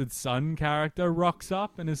adopted son character rocks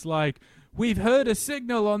up and is like, we've heard a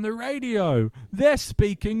signal on the radio. They're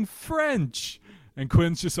speaking French. And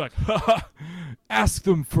Quinn's just like, ha, ask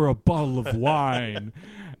them for a bottle of wine.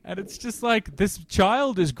 And it's just this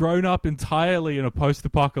child is grown up entirely in a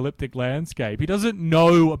post-apocalyptic landscape. He doesn't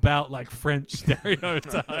know about, French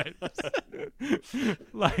stereotypes.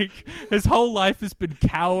 His whole life has been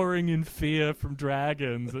cowering in fear from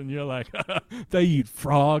dragons, and you're like, they eat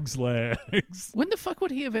frogs' legs. When the fuck would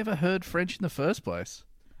he have ever heard French in the first place?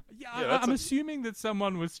 Yeah, I'm assuming that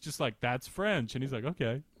someone was just that's French. And he's like,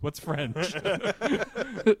 okay, what's French?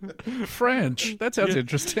 French. That sounds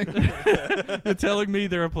interesting. You're telling me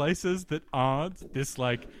there are places that aren't this,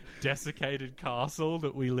 desiccated castle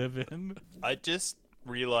that we live in? I just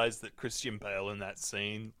realized that Christian Bale in that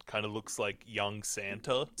scene kind of looks like young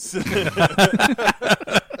Santa.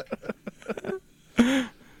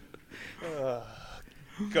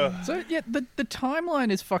 God. So yeah, the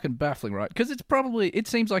timeline is fucking baffling, right? Because it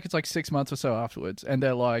seems like it's like 6 months or so afterwards, and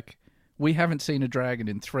they're like, we haven't seen a dragon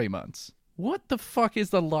in 3 months. What the fuck is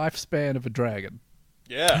the lifespan of a dragon?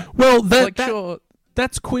 Yeah. Well, Sure.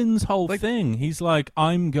 That's Quinn's whole thing. He's like,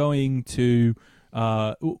 I'm going to...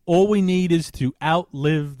 all we need is to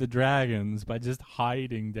outlive the dragons by just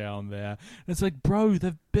hiding down there. And it's like, bro,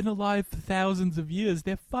 they've been alive for thousands of years.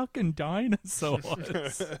 They're fucking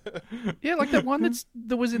dinosaurs. Yeah, like that one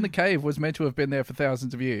that was in the cave was meant to have been there for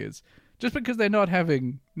thousands of years. Just because they're not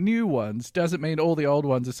having new ones doesn't mean all the old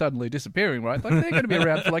ones are suddenly disappearing, right? Like, they're going to be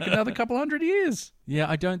around for like another couple hundred years. Yeah,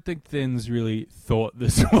 I don't think Thin's really thought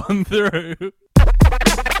this one through.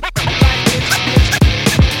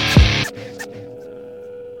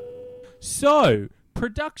 So,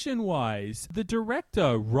 production-wise, the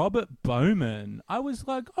director, Robert Bowman, I was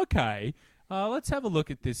like, okay, let's have a look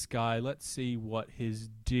at this guy. Let's see what his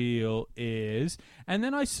deal is. And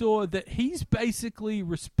then I saw that he's basically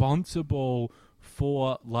responsible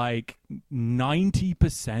for, like,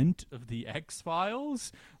 90% of the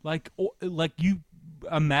X-Files. Like you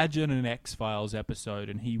imagine an X-Files episode,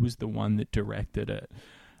 and he was the one that directed it.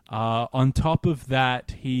 On top of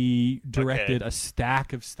that, he directed a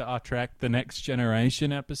stack of Star Trek The Next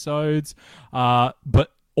Generation episodes,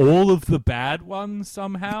 but all of the bad ones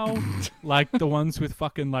somehow, like the ones with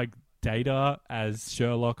fucking like Data as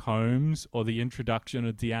Sherlock Holmes or the introduction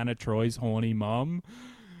of Deanna Troy's horny mom.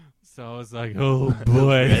 So I was like, oh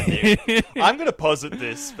boy. I'm going to posit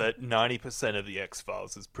this, that 90% of the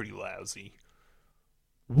X-Files is pretty lousy.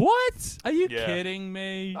 What? Are you kidding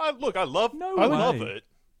me? Look, I love it.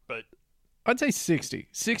 But I'd say 60.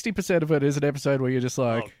 60% of it is an episode where you're just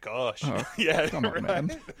like, oh gosh, yeah, come on, right.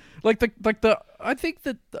 man. I think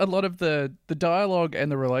that a lot of the dialogue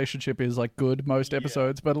and the relationship is like good most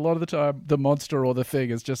episodes, but a lot of the time the monster or the thing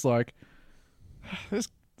is just like,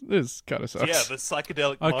 this kind of sucks. Yeah, the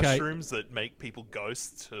psychedelic mushrooms that make people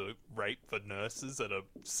ghosts to rape the nurses at a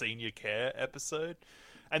senior care episode.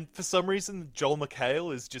 And for some reason, Joel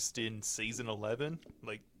McHale is just in season 11.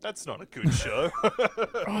 Like, that's not a good show.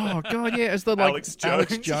 Oh, God, yeah, as the, like, Alex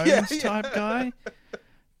Jones type guy.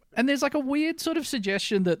 And there's, like, a weird sort of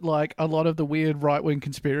suggestion that, like, a lot of the weird right-wing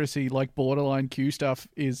conspiracy, like, borderline Q stuff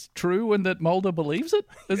is true and that Mulder believes it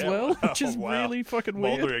as well, which is really fucking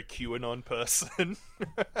weird. Mulder, a QAnon person.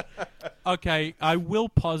 Okay, I will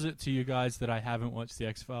posit to you guys that I haven't watched The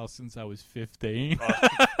X-Files since I was 15.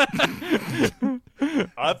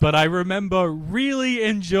 But I remember really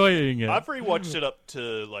enjoying it. I've rewatched it up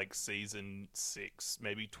to like season 6,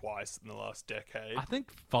 maybe twice in the last decade. I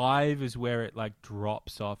think 5 is where it like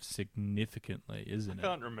drops off significantly, isn't it? I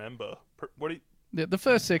can't remember. What do you... Yeah, the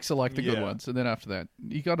first 6 are like the good ones, and then after that,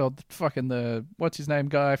 you got all the what's his name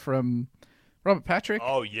guy from Robert Patrick.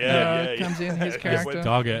 Oh yeah, comes in his character.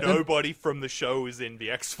 Nobody from the show is in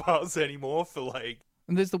the X-Files anymore for like.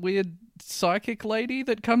 And there's the weird psychic lady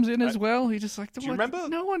that comes in as well. He's just like, do you remember?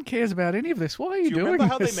 No one cares about any of this. Why are you doing this? Do you remember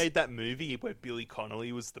how they made that movie where Billy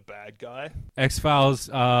Connolly was the bad guy? X-Files.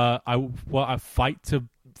 I fight to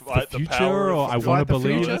the future, or I want to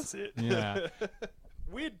believe it. That's it. Yeah.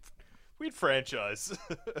 Weird franchise.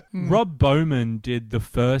 Rob Bowman did the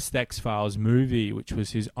first X-Files movie, which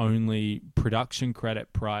was his only production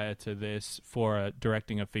credit prior to this for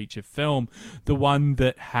directing a feature film. The one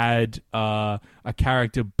that had a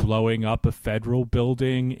character blowing up a federal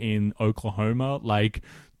building in Oklahoma, like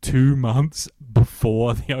 2 months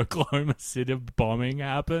before the Oklahoma City bombing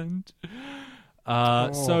happened.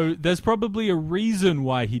 So there's probably a reason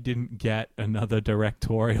why he didn't get another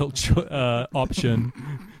directorial option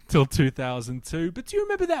till 2002. But do you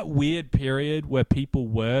remember that weird period where people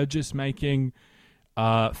were just making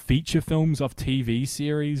feature films of TV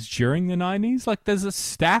series during the 90s? Like, there's a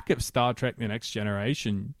stack of Star Trek The Next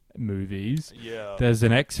Generation movies. Yeah. There's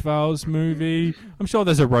an X-Files movie. I'm sure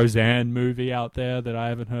there's a Roseanne movie out there that I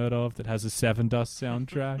haven't heard of that has a Seven Dust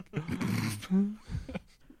soundtrack.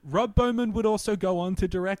 Rob Bowman would also go on to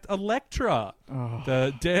direct Elektra,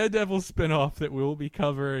 the Daredevil spin-off that we'll be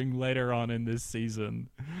covering later on in this season.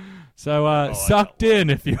 So, sucked in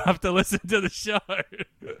if you have to listen to the show.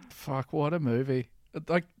 Fuck, what a movie.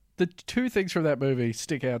 Like, the 2 things from that movie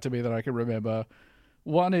stick out to me that I can remember.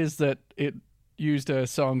 One is that it used a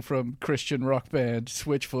song from Christian rock band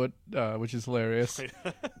Switchfoot, which is hilarious. And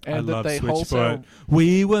I that love they Switchfoot. wholesale...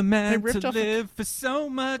 We were meant to live for so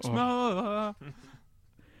much more.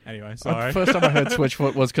 Anyway, sorry. The first time I heard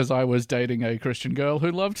Switchfoot was because I was dating a Christian girl who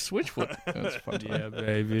loved Switchfoot. That's fun. Yeah,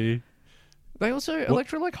 baby. They also,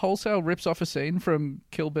 Elektra, like, wholesale rips off a scene from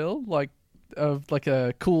Kill Bill, like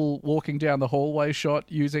a cool walking down the hallway shot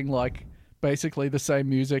using, like, basically the same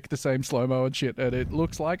music, the same slow-mo and shit, and it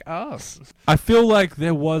looks like us. I feel like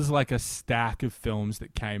there was like a stack of films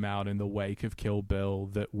that came out in the wake of Kill Bill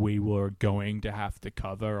that we were going to have to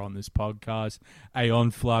cover on this podcast.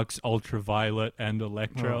 Aeon Flux, Ultraviolet, and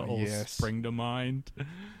Elektra all spring to mind.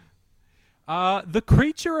 The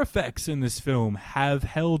creature effects in this film have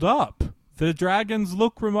held up. The dragons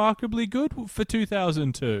look remarkably good for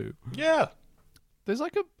 2002. Yeah. There's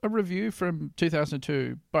like a review from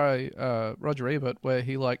 2002 by Roger Ebert where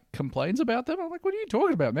he like complains about them. I'm like, what are you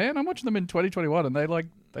talking about, man? I'm watching them in 2021 and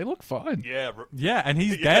they look fine. Yeah. Yeah, and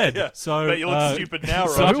he's dead. Yeah. So but you look stupid now,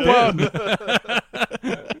 Roger.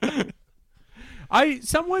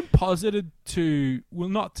 Someone posited to, well,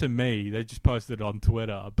 not to me, they just posted it on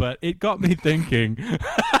Twitter, but it got me thinking.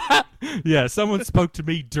 Yeah, someone spoke to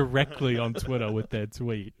me directly on Twitter with their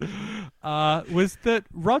tweet. Was that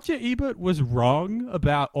Roger Ebert was wrong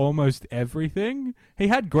about almost everything. He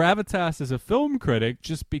had gravitas as a film critic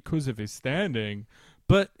just because of his standing,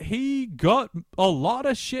 but he got a lot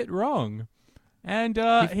of shit wrong. And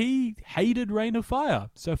he hated Reign of Fire,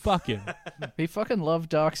 so fuck him. He fucking loved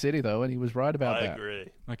Dark City, though, and he was right about that. I agree.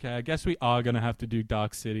 Okay, I guess we are going to have to do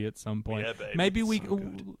Dark City at some point. Yeah, baby. Maybe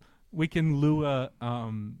we can lure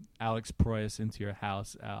Alex Proyas into your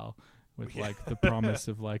house, Al, with like the promise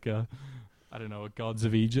of like a Gods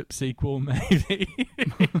of Egypt sequel, maybe.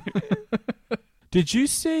 Did you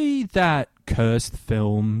see that Cursed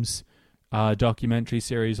Films documentary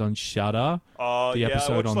series on Shudder? The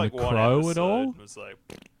episode on like The Crow at all? It was like,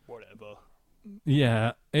 whatever.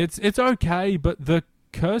 Yeah, it's okay, but the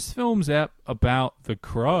Cursed Films app about The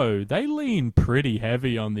Crow, they lean pretty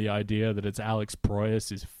heavy on the idea that it's Alex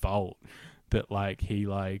Proyas' fault that like he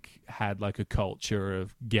like had like a culture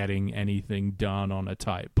of getting anything done on a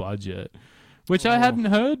tight budget, which I hadn't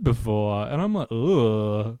heard before, and I'm like,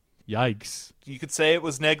 ugh, yikes. You could say it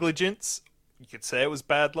was negligence. You could say it was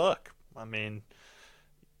bad luck. I mean,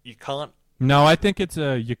 you can't. No, I think it's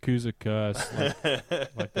a Yakuza curse,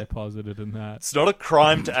 like they posited in that. It's not a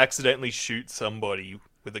crime to accidentally shoot somebody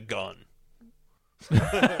with a gun.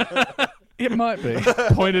 It might be.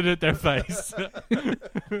 Pointed at their face.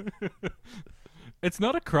 It's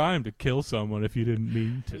not a crime to kill someone if you didn't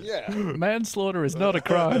mean to. Yeah. Manslaughter is not a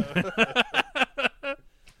crime.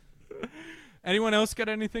 Anyone else got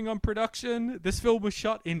anything on production? This film was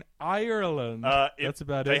shot in Ireland. That's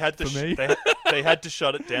about they it had to for me. They had to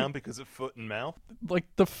shut it down because of foot and mouth. Like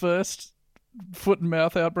the first foot and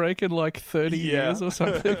mouth outbreak in like 30 years or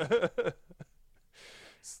something.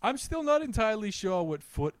 I'm still not entirely sure what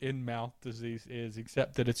foot in mouth disease is,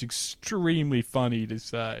 except that it's extremely funny to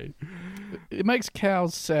say. It makes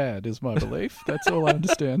cows sad, is my belief. That's all I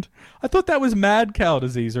understand. I thought that was mad cow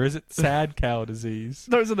disease, or is it sad cow disease?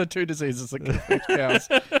 Those are the two diseases that can affect cows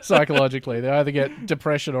psychologically. They either get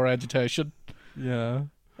depression or agitation. Yeah.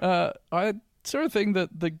 I saw a thing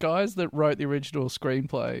that the guys that wrote the original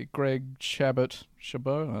screenplay, Greg Chabot, I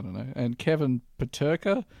don't know, and Kevin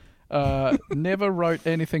Paterka, never wrote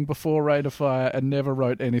anything before Reign of Fire and never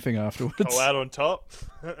wrote anything afterwards. Oh, out on top?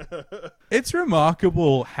 It's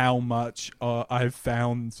remarkable how much I've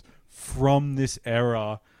found from this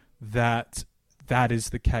era that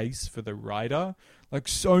is the case for the writer. Like,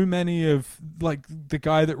 so many of, like, the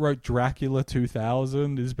guy that wrote Dracula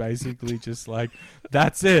 2000 is basically just like,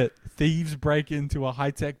 that's it. Thieves break into a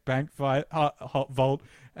high-tech bank vault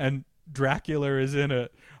and Dracula is in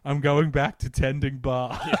it. I'm going back to tending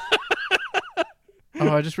bar. Oh,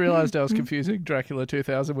 I just realised I was confusing Dracula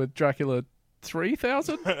 2000 with Dracula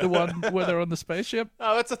 3000, the one where they're on the spaceship.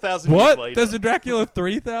 Oh, that's 1,000 years later. What? There's a Dracula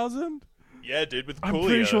 3000? Yeah, dude, with Coolio. I'm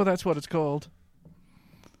pretty sure that's what it's called.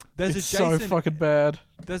 It's so fucking bad.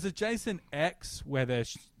 There's a Jason X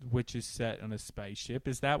which is set on a spaceship.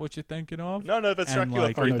 Is that what you're thinking of? No, that's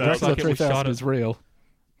Dracula 3000. No, Dracula 3000 is real.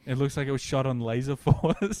 It looks like it was shot on Laser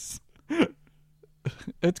Force.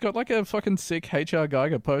 It's got like a fucking sick H.R.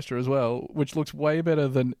 Geiger poster as well, which looks way better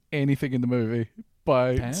than anything in the movie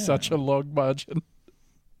by such a long margin.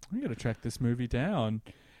 We gotta track this movie down.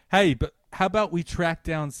 Hey, but how about we track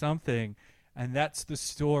down something? And that's the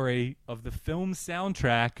story of the film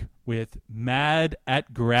soundtrack with Mad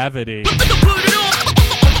at Gravity.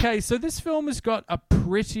 Okay, so this film has got a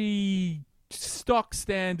pretty stock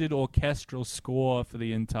standard orchestral score for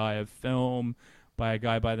the entire film by a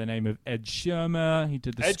guy by the name of Ed Sheeran. He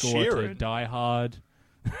did the score to Die Hard.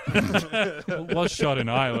 It was shot in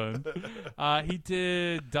Ireland. He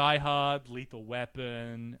did Die Hard, Lethal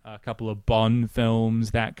Weapon, a couple of Bond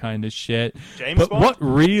films, that kind of shit. James Bond? What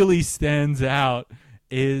really stands out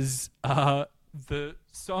is the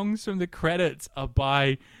songs from the credits are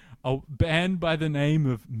by a band by the name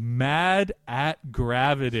of Mad at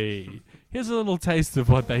Gravity. Here's a little taste of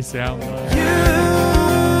what they sound like.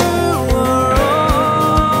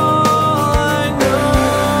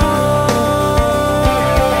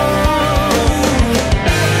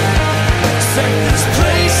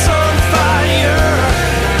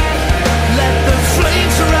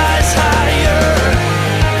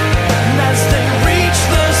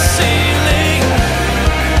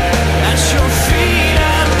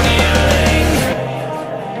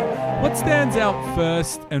 What stands out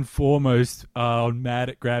first and foremost on Mad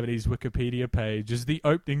at Gravity's Wikipedia page is the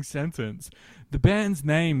opening sentence. The band's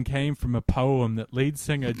name came from a poem that lead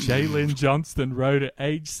singer Jaylyn Johnston wrote at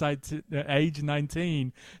age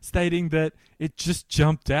 19, stating that it just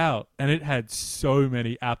jumped out and it had so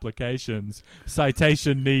many applications.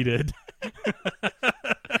 Citation needed.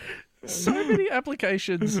 So many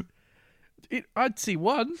applications. I'd see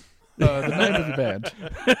one. The name of the band.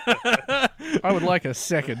 I would like a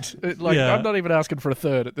second. I'm not even asking for a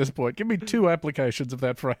third at this point. Give me 2 applications of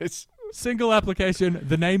that phrase. Single application,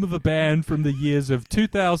 the name of a band from the years of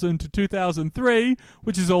 2000 to 2003,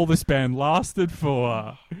 which is all this band lasted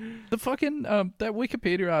for. The fucking, that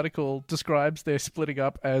Wikipedia article describes their splitting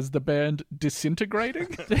up as the band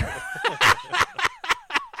disintegrating.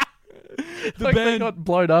 They got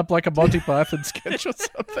blown up like a Monty Python sketch or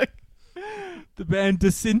something. The band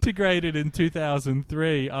disintegrated in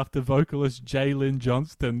 2003 after vocalist Jaylyn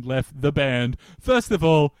Johnston left the band. First of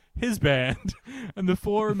all, his band. And the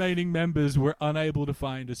 4 remaining members were unable to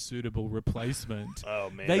find a suitable replacement. Oh,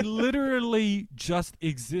 man. They literally just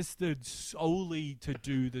existed solely to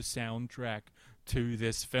do the soundtrack to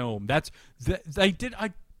this film. They did.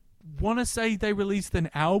 I want to say they released an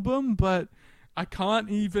album, but I can't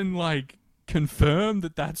even, confirm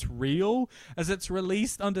that that's real, as it's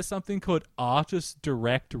released under something called Artist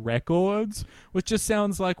Direct Records, which just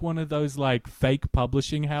sounds like one of those fake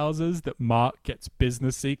publishing houses that Mark gets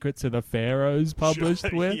Business Secrets of the Pharaohs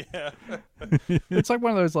published with. Yeah. It's like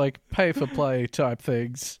one of those pay for play type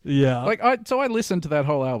things. Yeah. I listened to that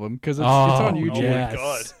whole album because it's on YouTube.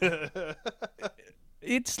 Yes. Oh my God.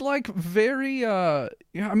 It's very,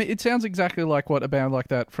 it sounds exactly like what a band like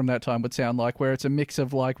that from that time would sound like, where it's a mix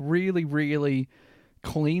of really, really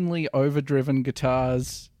cleanly overdriven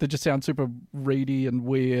guitars that just sound super reedy and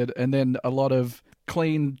weird, and then a lot of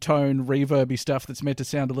clean tone reverby stuff that's meant to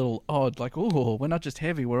sound a little odd, oh, we're not just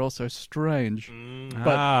heavy, we're also strange.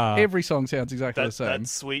 But every song sounds exactly the same. That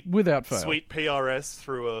sweet, without fail. Sweet PRS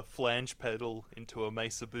through a flange pedal into a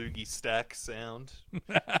Mesa Boogie stack sound.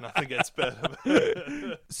 Nothing gets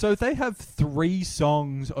better. So they have 3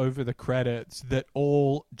 songs over the credits that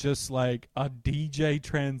all just are DJ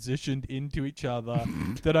transitioned into each other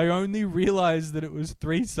that I only realized that it was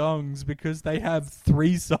 3 songs because they have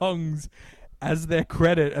 3 songs as their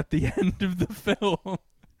credit at the end of the film.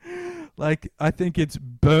 I think it's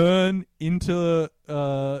Burn into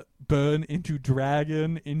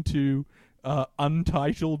Dragon into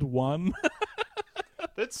Untitled 1.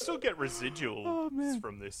 They'd still get residuals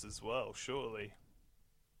from this as well, surely.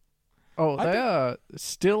 Oh, they are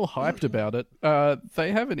still hyped about it.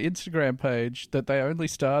 They have an Instagram page that they only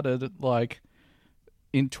started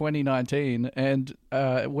in 2019, and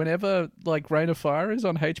whenever Rain of Fire is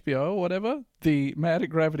on HBO or whatever, the Mad at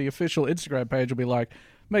Gravity official Instagram page will be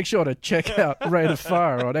make sure to check out Rain of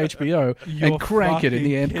Fire on HBO and crank it in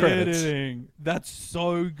the end credits. That's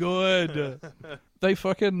so good. They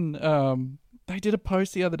fucking they did a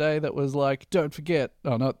post the other day that was don't forget.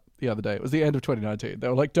 Oh, not the other day. It was the end of 2019. They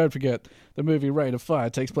were don't forget, the movie Rain of Fire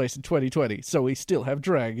takes place in 2020, so we still have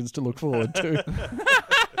dragons to look forward to.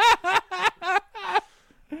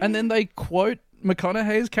 And then they quote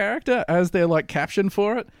McConaughey's character as their caption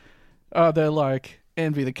for it. They're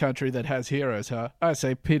envy the country that has heroes, huh? I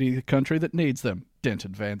say pity the country that needs them.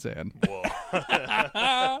 Denton Van Zandt. Whoa.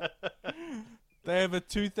 They have a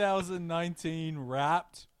 2019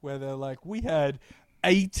 Wrapped where they're we had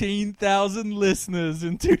 18,000 listeners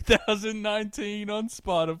in 2019 on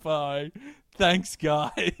Spotify. Thanks,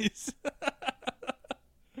 guys.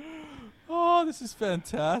 Oh, this is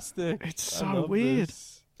fantastic. It's so weird.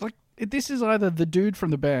 This is either the dude from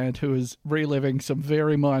the band who is reliving some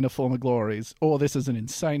very minor former glories, or this is an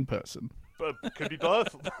insane person. But could be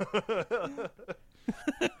both.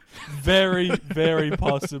 Very, very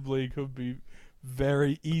possibly could be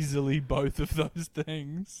very easily both of those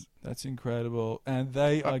things. That's incredible. And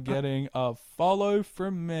they are getting a follow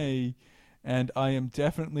from me. And I am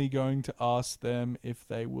definitely going to ask them if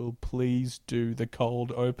they will please do the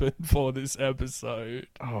cold open for this episode.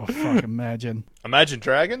 Oh, fuck, imagine. Imagine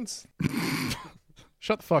Dragons?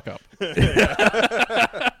 Shut the fuck up.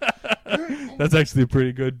 That's actually a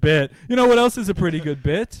pretty good bit. You know what else is a pretty good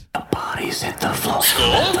bit? The bodies hit the floor.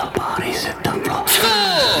 The bodies hit the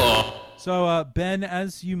floor. So, Ben,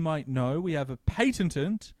 as you might know, we have a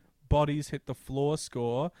patented Bodies Hit the Floor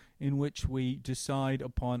score in which we decide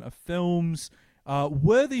upon a film's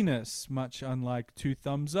worthiness. Much unlike 2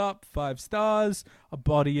 thumbs up, 5 stars, a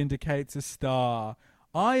body indicates a star.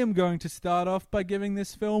 I am going to start off by giving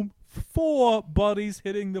this film 4 bodies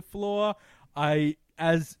hitting the floor. I,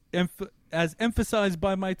 as emphasized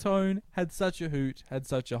by my tone, had such a hoot, had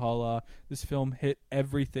such a holler. This film hit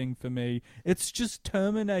everything for me. It's just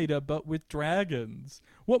Terminator, but with dragons.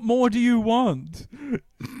 What more do you want?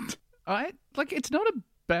 It's not a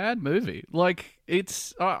bad movie.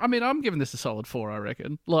 It's. I'm giving this a solid 4. I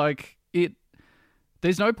reckon.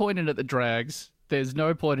 There's no point in it that drags. There's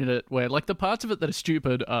no point in it where, the parts of it that are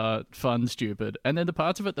stupid are fun stupid, and then the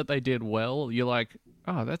parts of it that they did well, you're like,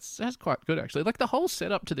 oh, that's quite good, actually. The whole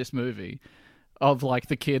setup to this movie of,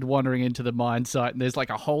 the kid wandering into the mine site, and there's,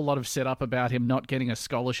 a whole lot of setup about him not getting a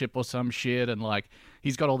scholarship or some shit, and,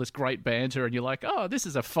 he's got all this great banter, and you're like, oh, this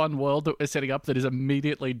is a fun world that we're setting up that is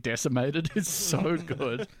immediately decimated. It's so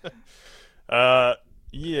good.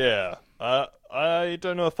 Yeah. I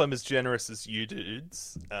don't know if I'm as generous as you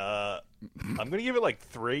dudes. I'm going to give it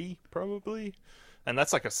 3, probably. And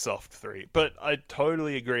that's a soft 3. But I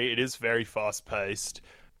totally agree. It is very fast-paced.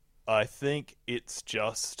 I think it's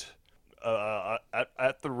just,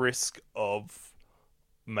 at the risk of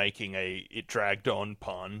making a it dragged on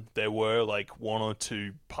pun, there were 1 or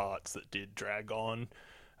 2 parts that did drag on.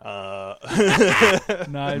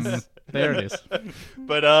 Nice. There it is.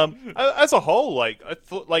 But as a whole, I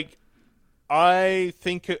thought, I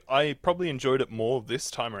think I probably enjoyed it more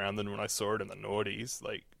this time around than when I saw it in the noughties.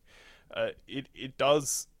 It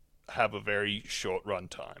does have a very short run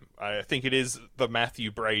time. I think it is the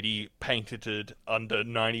Matthew Brady painted under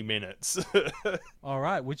 90 minutes. All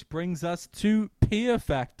right, which brings us to Peer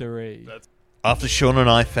Factory. After Sean and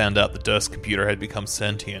I found out the Durst computer had become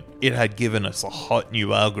sentient, it had given us a hot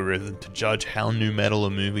new algorithm to judge how new metal a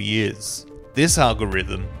movie is. This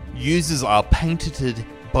algorithm uses our patented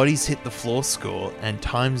Bodies Hit the Floor score and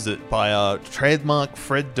times it by our trademark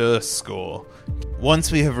Fred Durst score. Once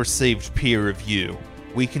we have received peer review,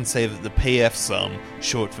 we can say that the PF sum,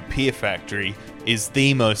 short for Peer Factory, is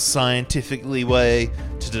the most scientifically way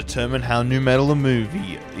to determine how new metal a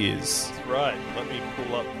movie is. That's right. Let me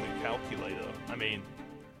pull up the calculator.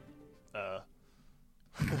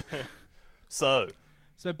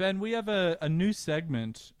 So Ben, we have a new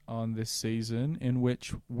segment on this season in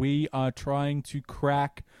which we are trying to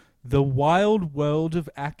crack the wild world of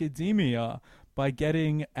academia by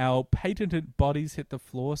getting our patented Bodies Hit the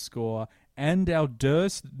Floor score and our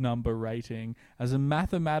Durst number rating as a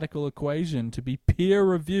mathematical equation to be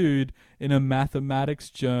peer-reviewed in a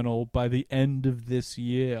mathematics journal by the end of this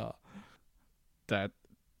year. That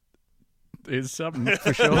is something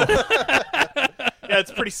for sure. Yeah,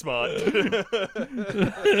 it's pretty smart.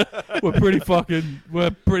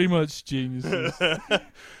 We're pretty much geniuses.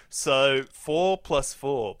 So 4 plus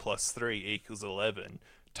 4 plus 3 equals 11,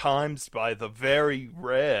 times by the very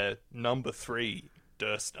rare number 3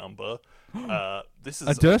 Durst number. This is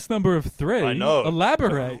a Durst number of 3? I know.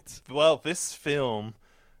 Elaborate. Well, this film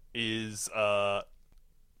is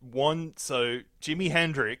one. So Jimi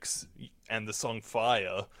Hendrix and the song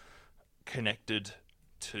Fire connected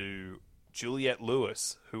to Juliette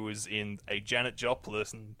Lewis, who was in a Janet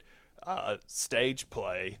Joplin stage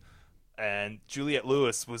play, and Juliette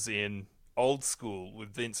Lewis was in Old School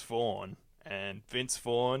with Vince Vaughn, and Vince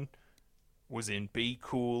Vaughn was in Be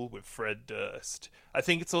Cool with Fred Durst. I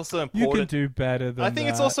think it's also important. You can do better than that. I think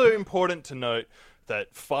it's also important to note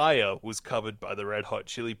that Fire was covered by the Red Hot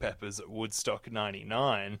Chili Peppers at Woodstock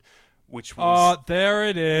 '99, which was there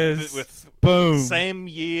it is. Boom. Same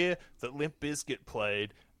year that Limp Bizkit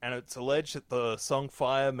played. And it's alleged that the song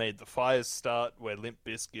Fire made the fires start where Limp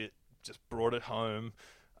Bizkit just brought it home.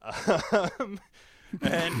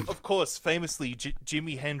 And, of course, famously,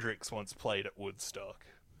 Jimi Hendrix once played at Woodstock.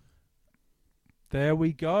 There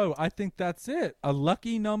we go. I think that's it. A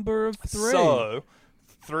lucky number of 3. So,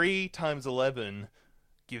 3 times 11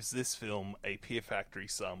 gives this film a Peer Factory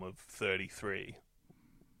sum of 33,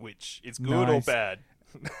 which is good or bad.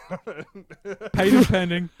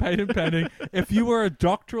 Patent pending. If you were a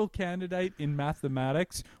doctoral candidate in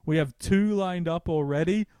mathematics, we have 2 lined up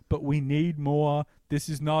already, but we need more. This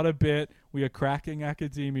is not a bit. We are cracking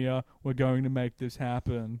academia. We're going to make this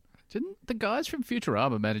happen. Didn't the guys from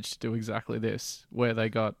Futurama manage to do exactly this, where they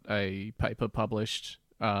got a paper published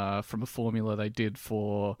from a formula they did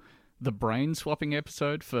for the brain swapping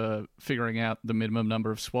episode for figuring out the minimum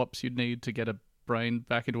number of swaps you'd need to get a brain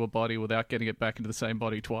back into a body without getting it back into the same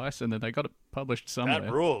body twice, and then they got it published somewhere.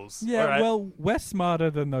 That rules. Yeah, right. well, we're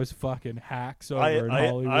smarter than those fucking hacks over in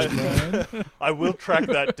Hollywood, man. I will track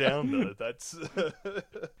that down, though. That's...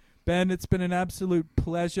 Ben, it's been an absolute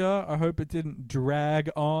pleasure. I hope it didn't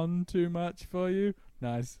drag on too much for you.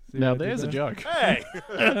 Nice. See Now what I did there's a there? joke. Hey!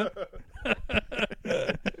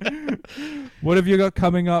 What have you got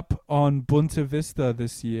coming up on Bunta Vista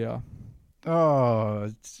this year? Oh,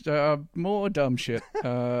 it's, more dumb shit.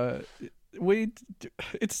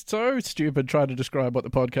 It's so stupid trying to describe what the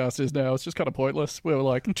podcast is now. It's just kind of pointless. We were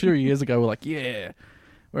like 2 years ago, we're like, yeah,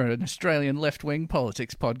 we're an Australian left-wing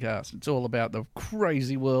politics podcast. It's all about the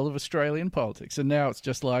crazy world of Australian politics. And now it's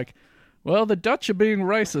just like, well, the Dutch are being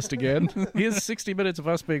racist again. Here's 60 minutes of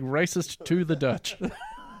us being racist to the Dutch.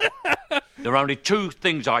 There are only two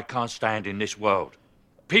things I can't stand in this world.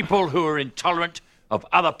 People who are intolerant of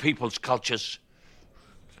other people's cultures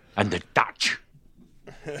and the Dutch.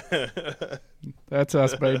 That's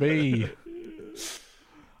us, baby.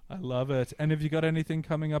 I love it. And have you got anything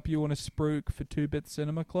coming up you want to spruik for 2-Bit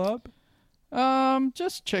Cinema Club?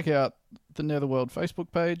 Just check out the Netherworld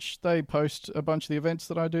Facebook page. They post a bunch of the events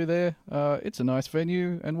that I do there. It's a nice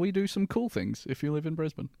venue, and we do some cool things if you live in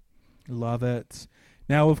Brisbane. Love it.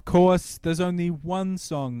 Now, of course, there's only one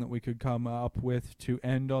song that we could come up with to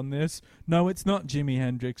end on this. No, it's not Jimi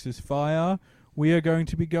Hendrix's Fire. We are going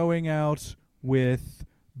to be going out with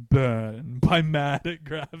Burn by Mad at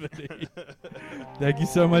Gravity. Thank you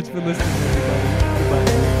so much for listening,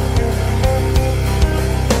 everybody.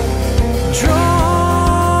 Goodbye.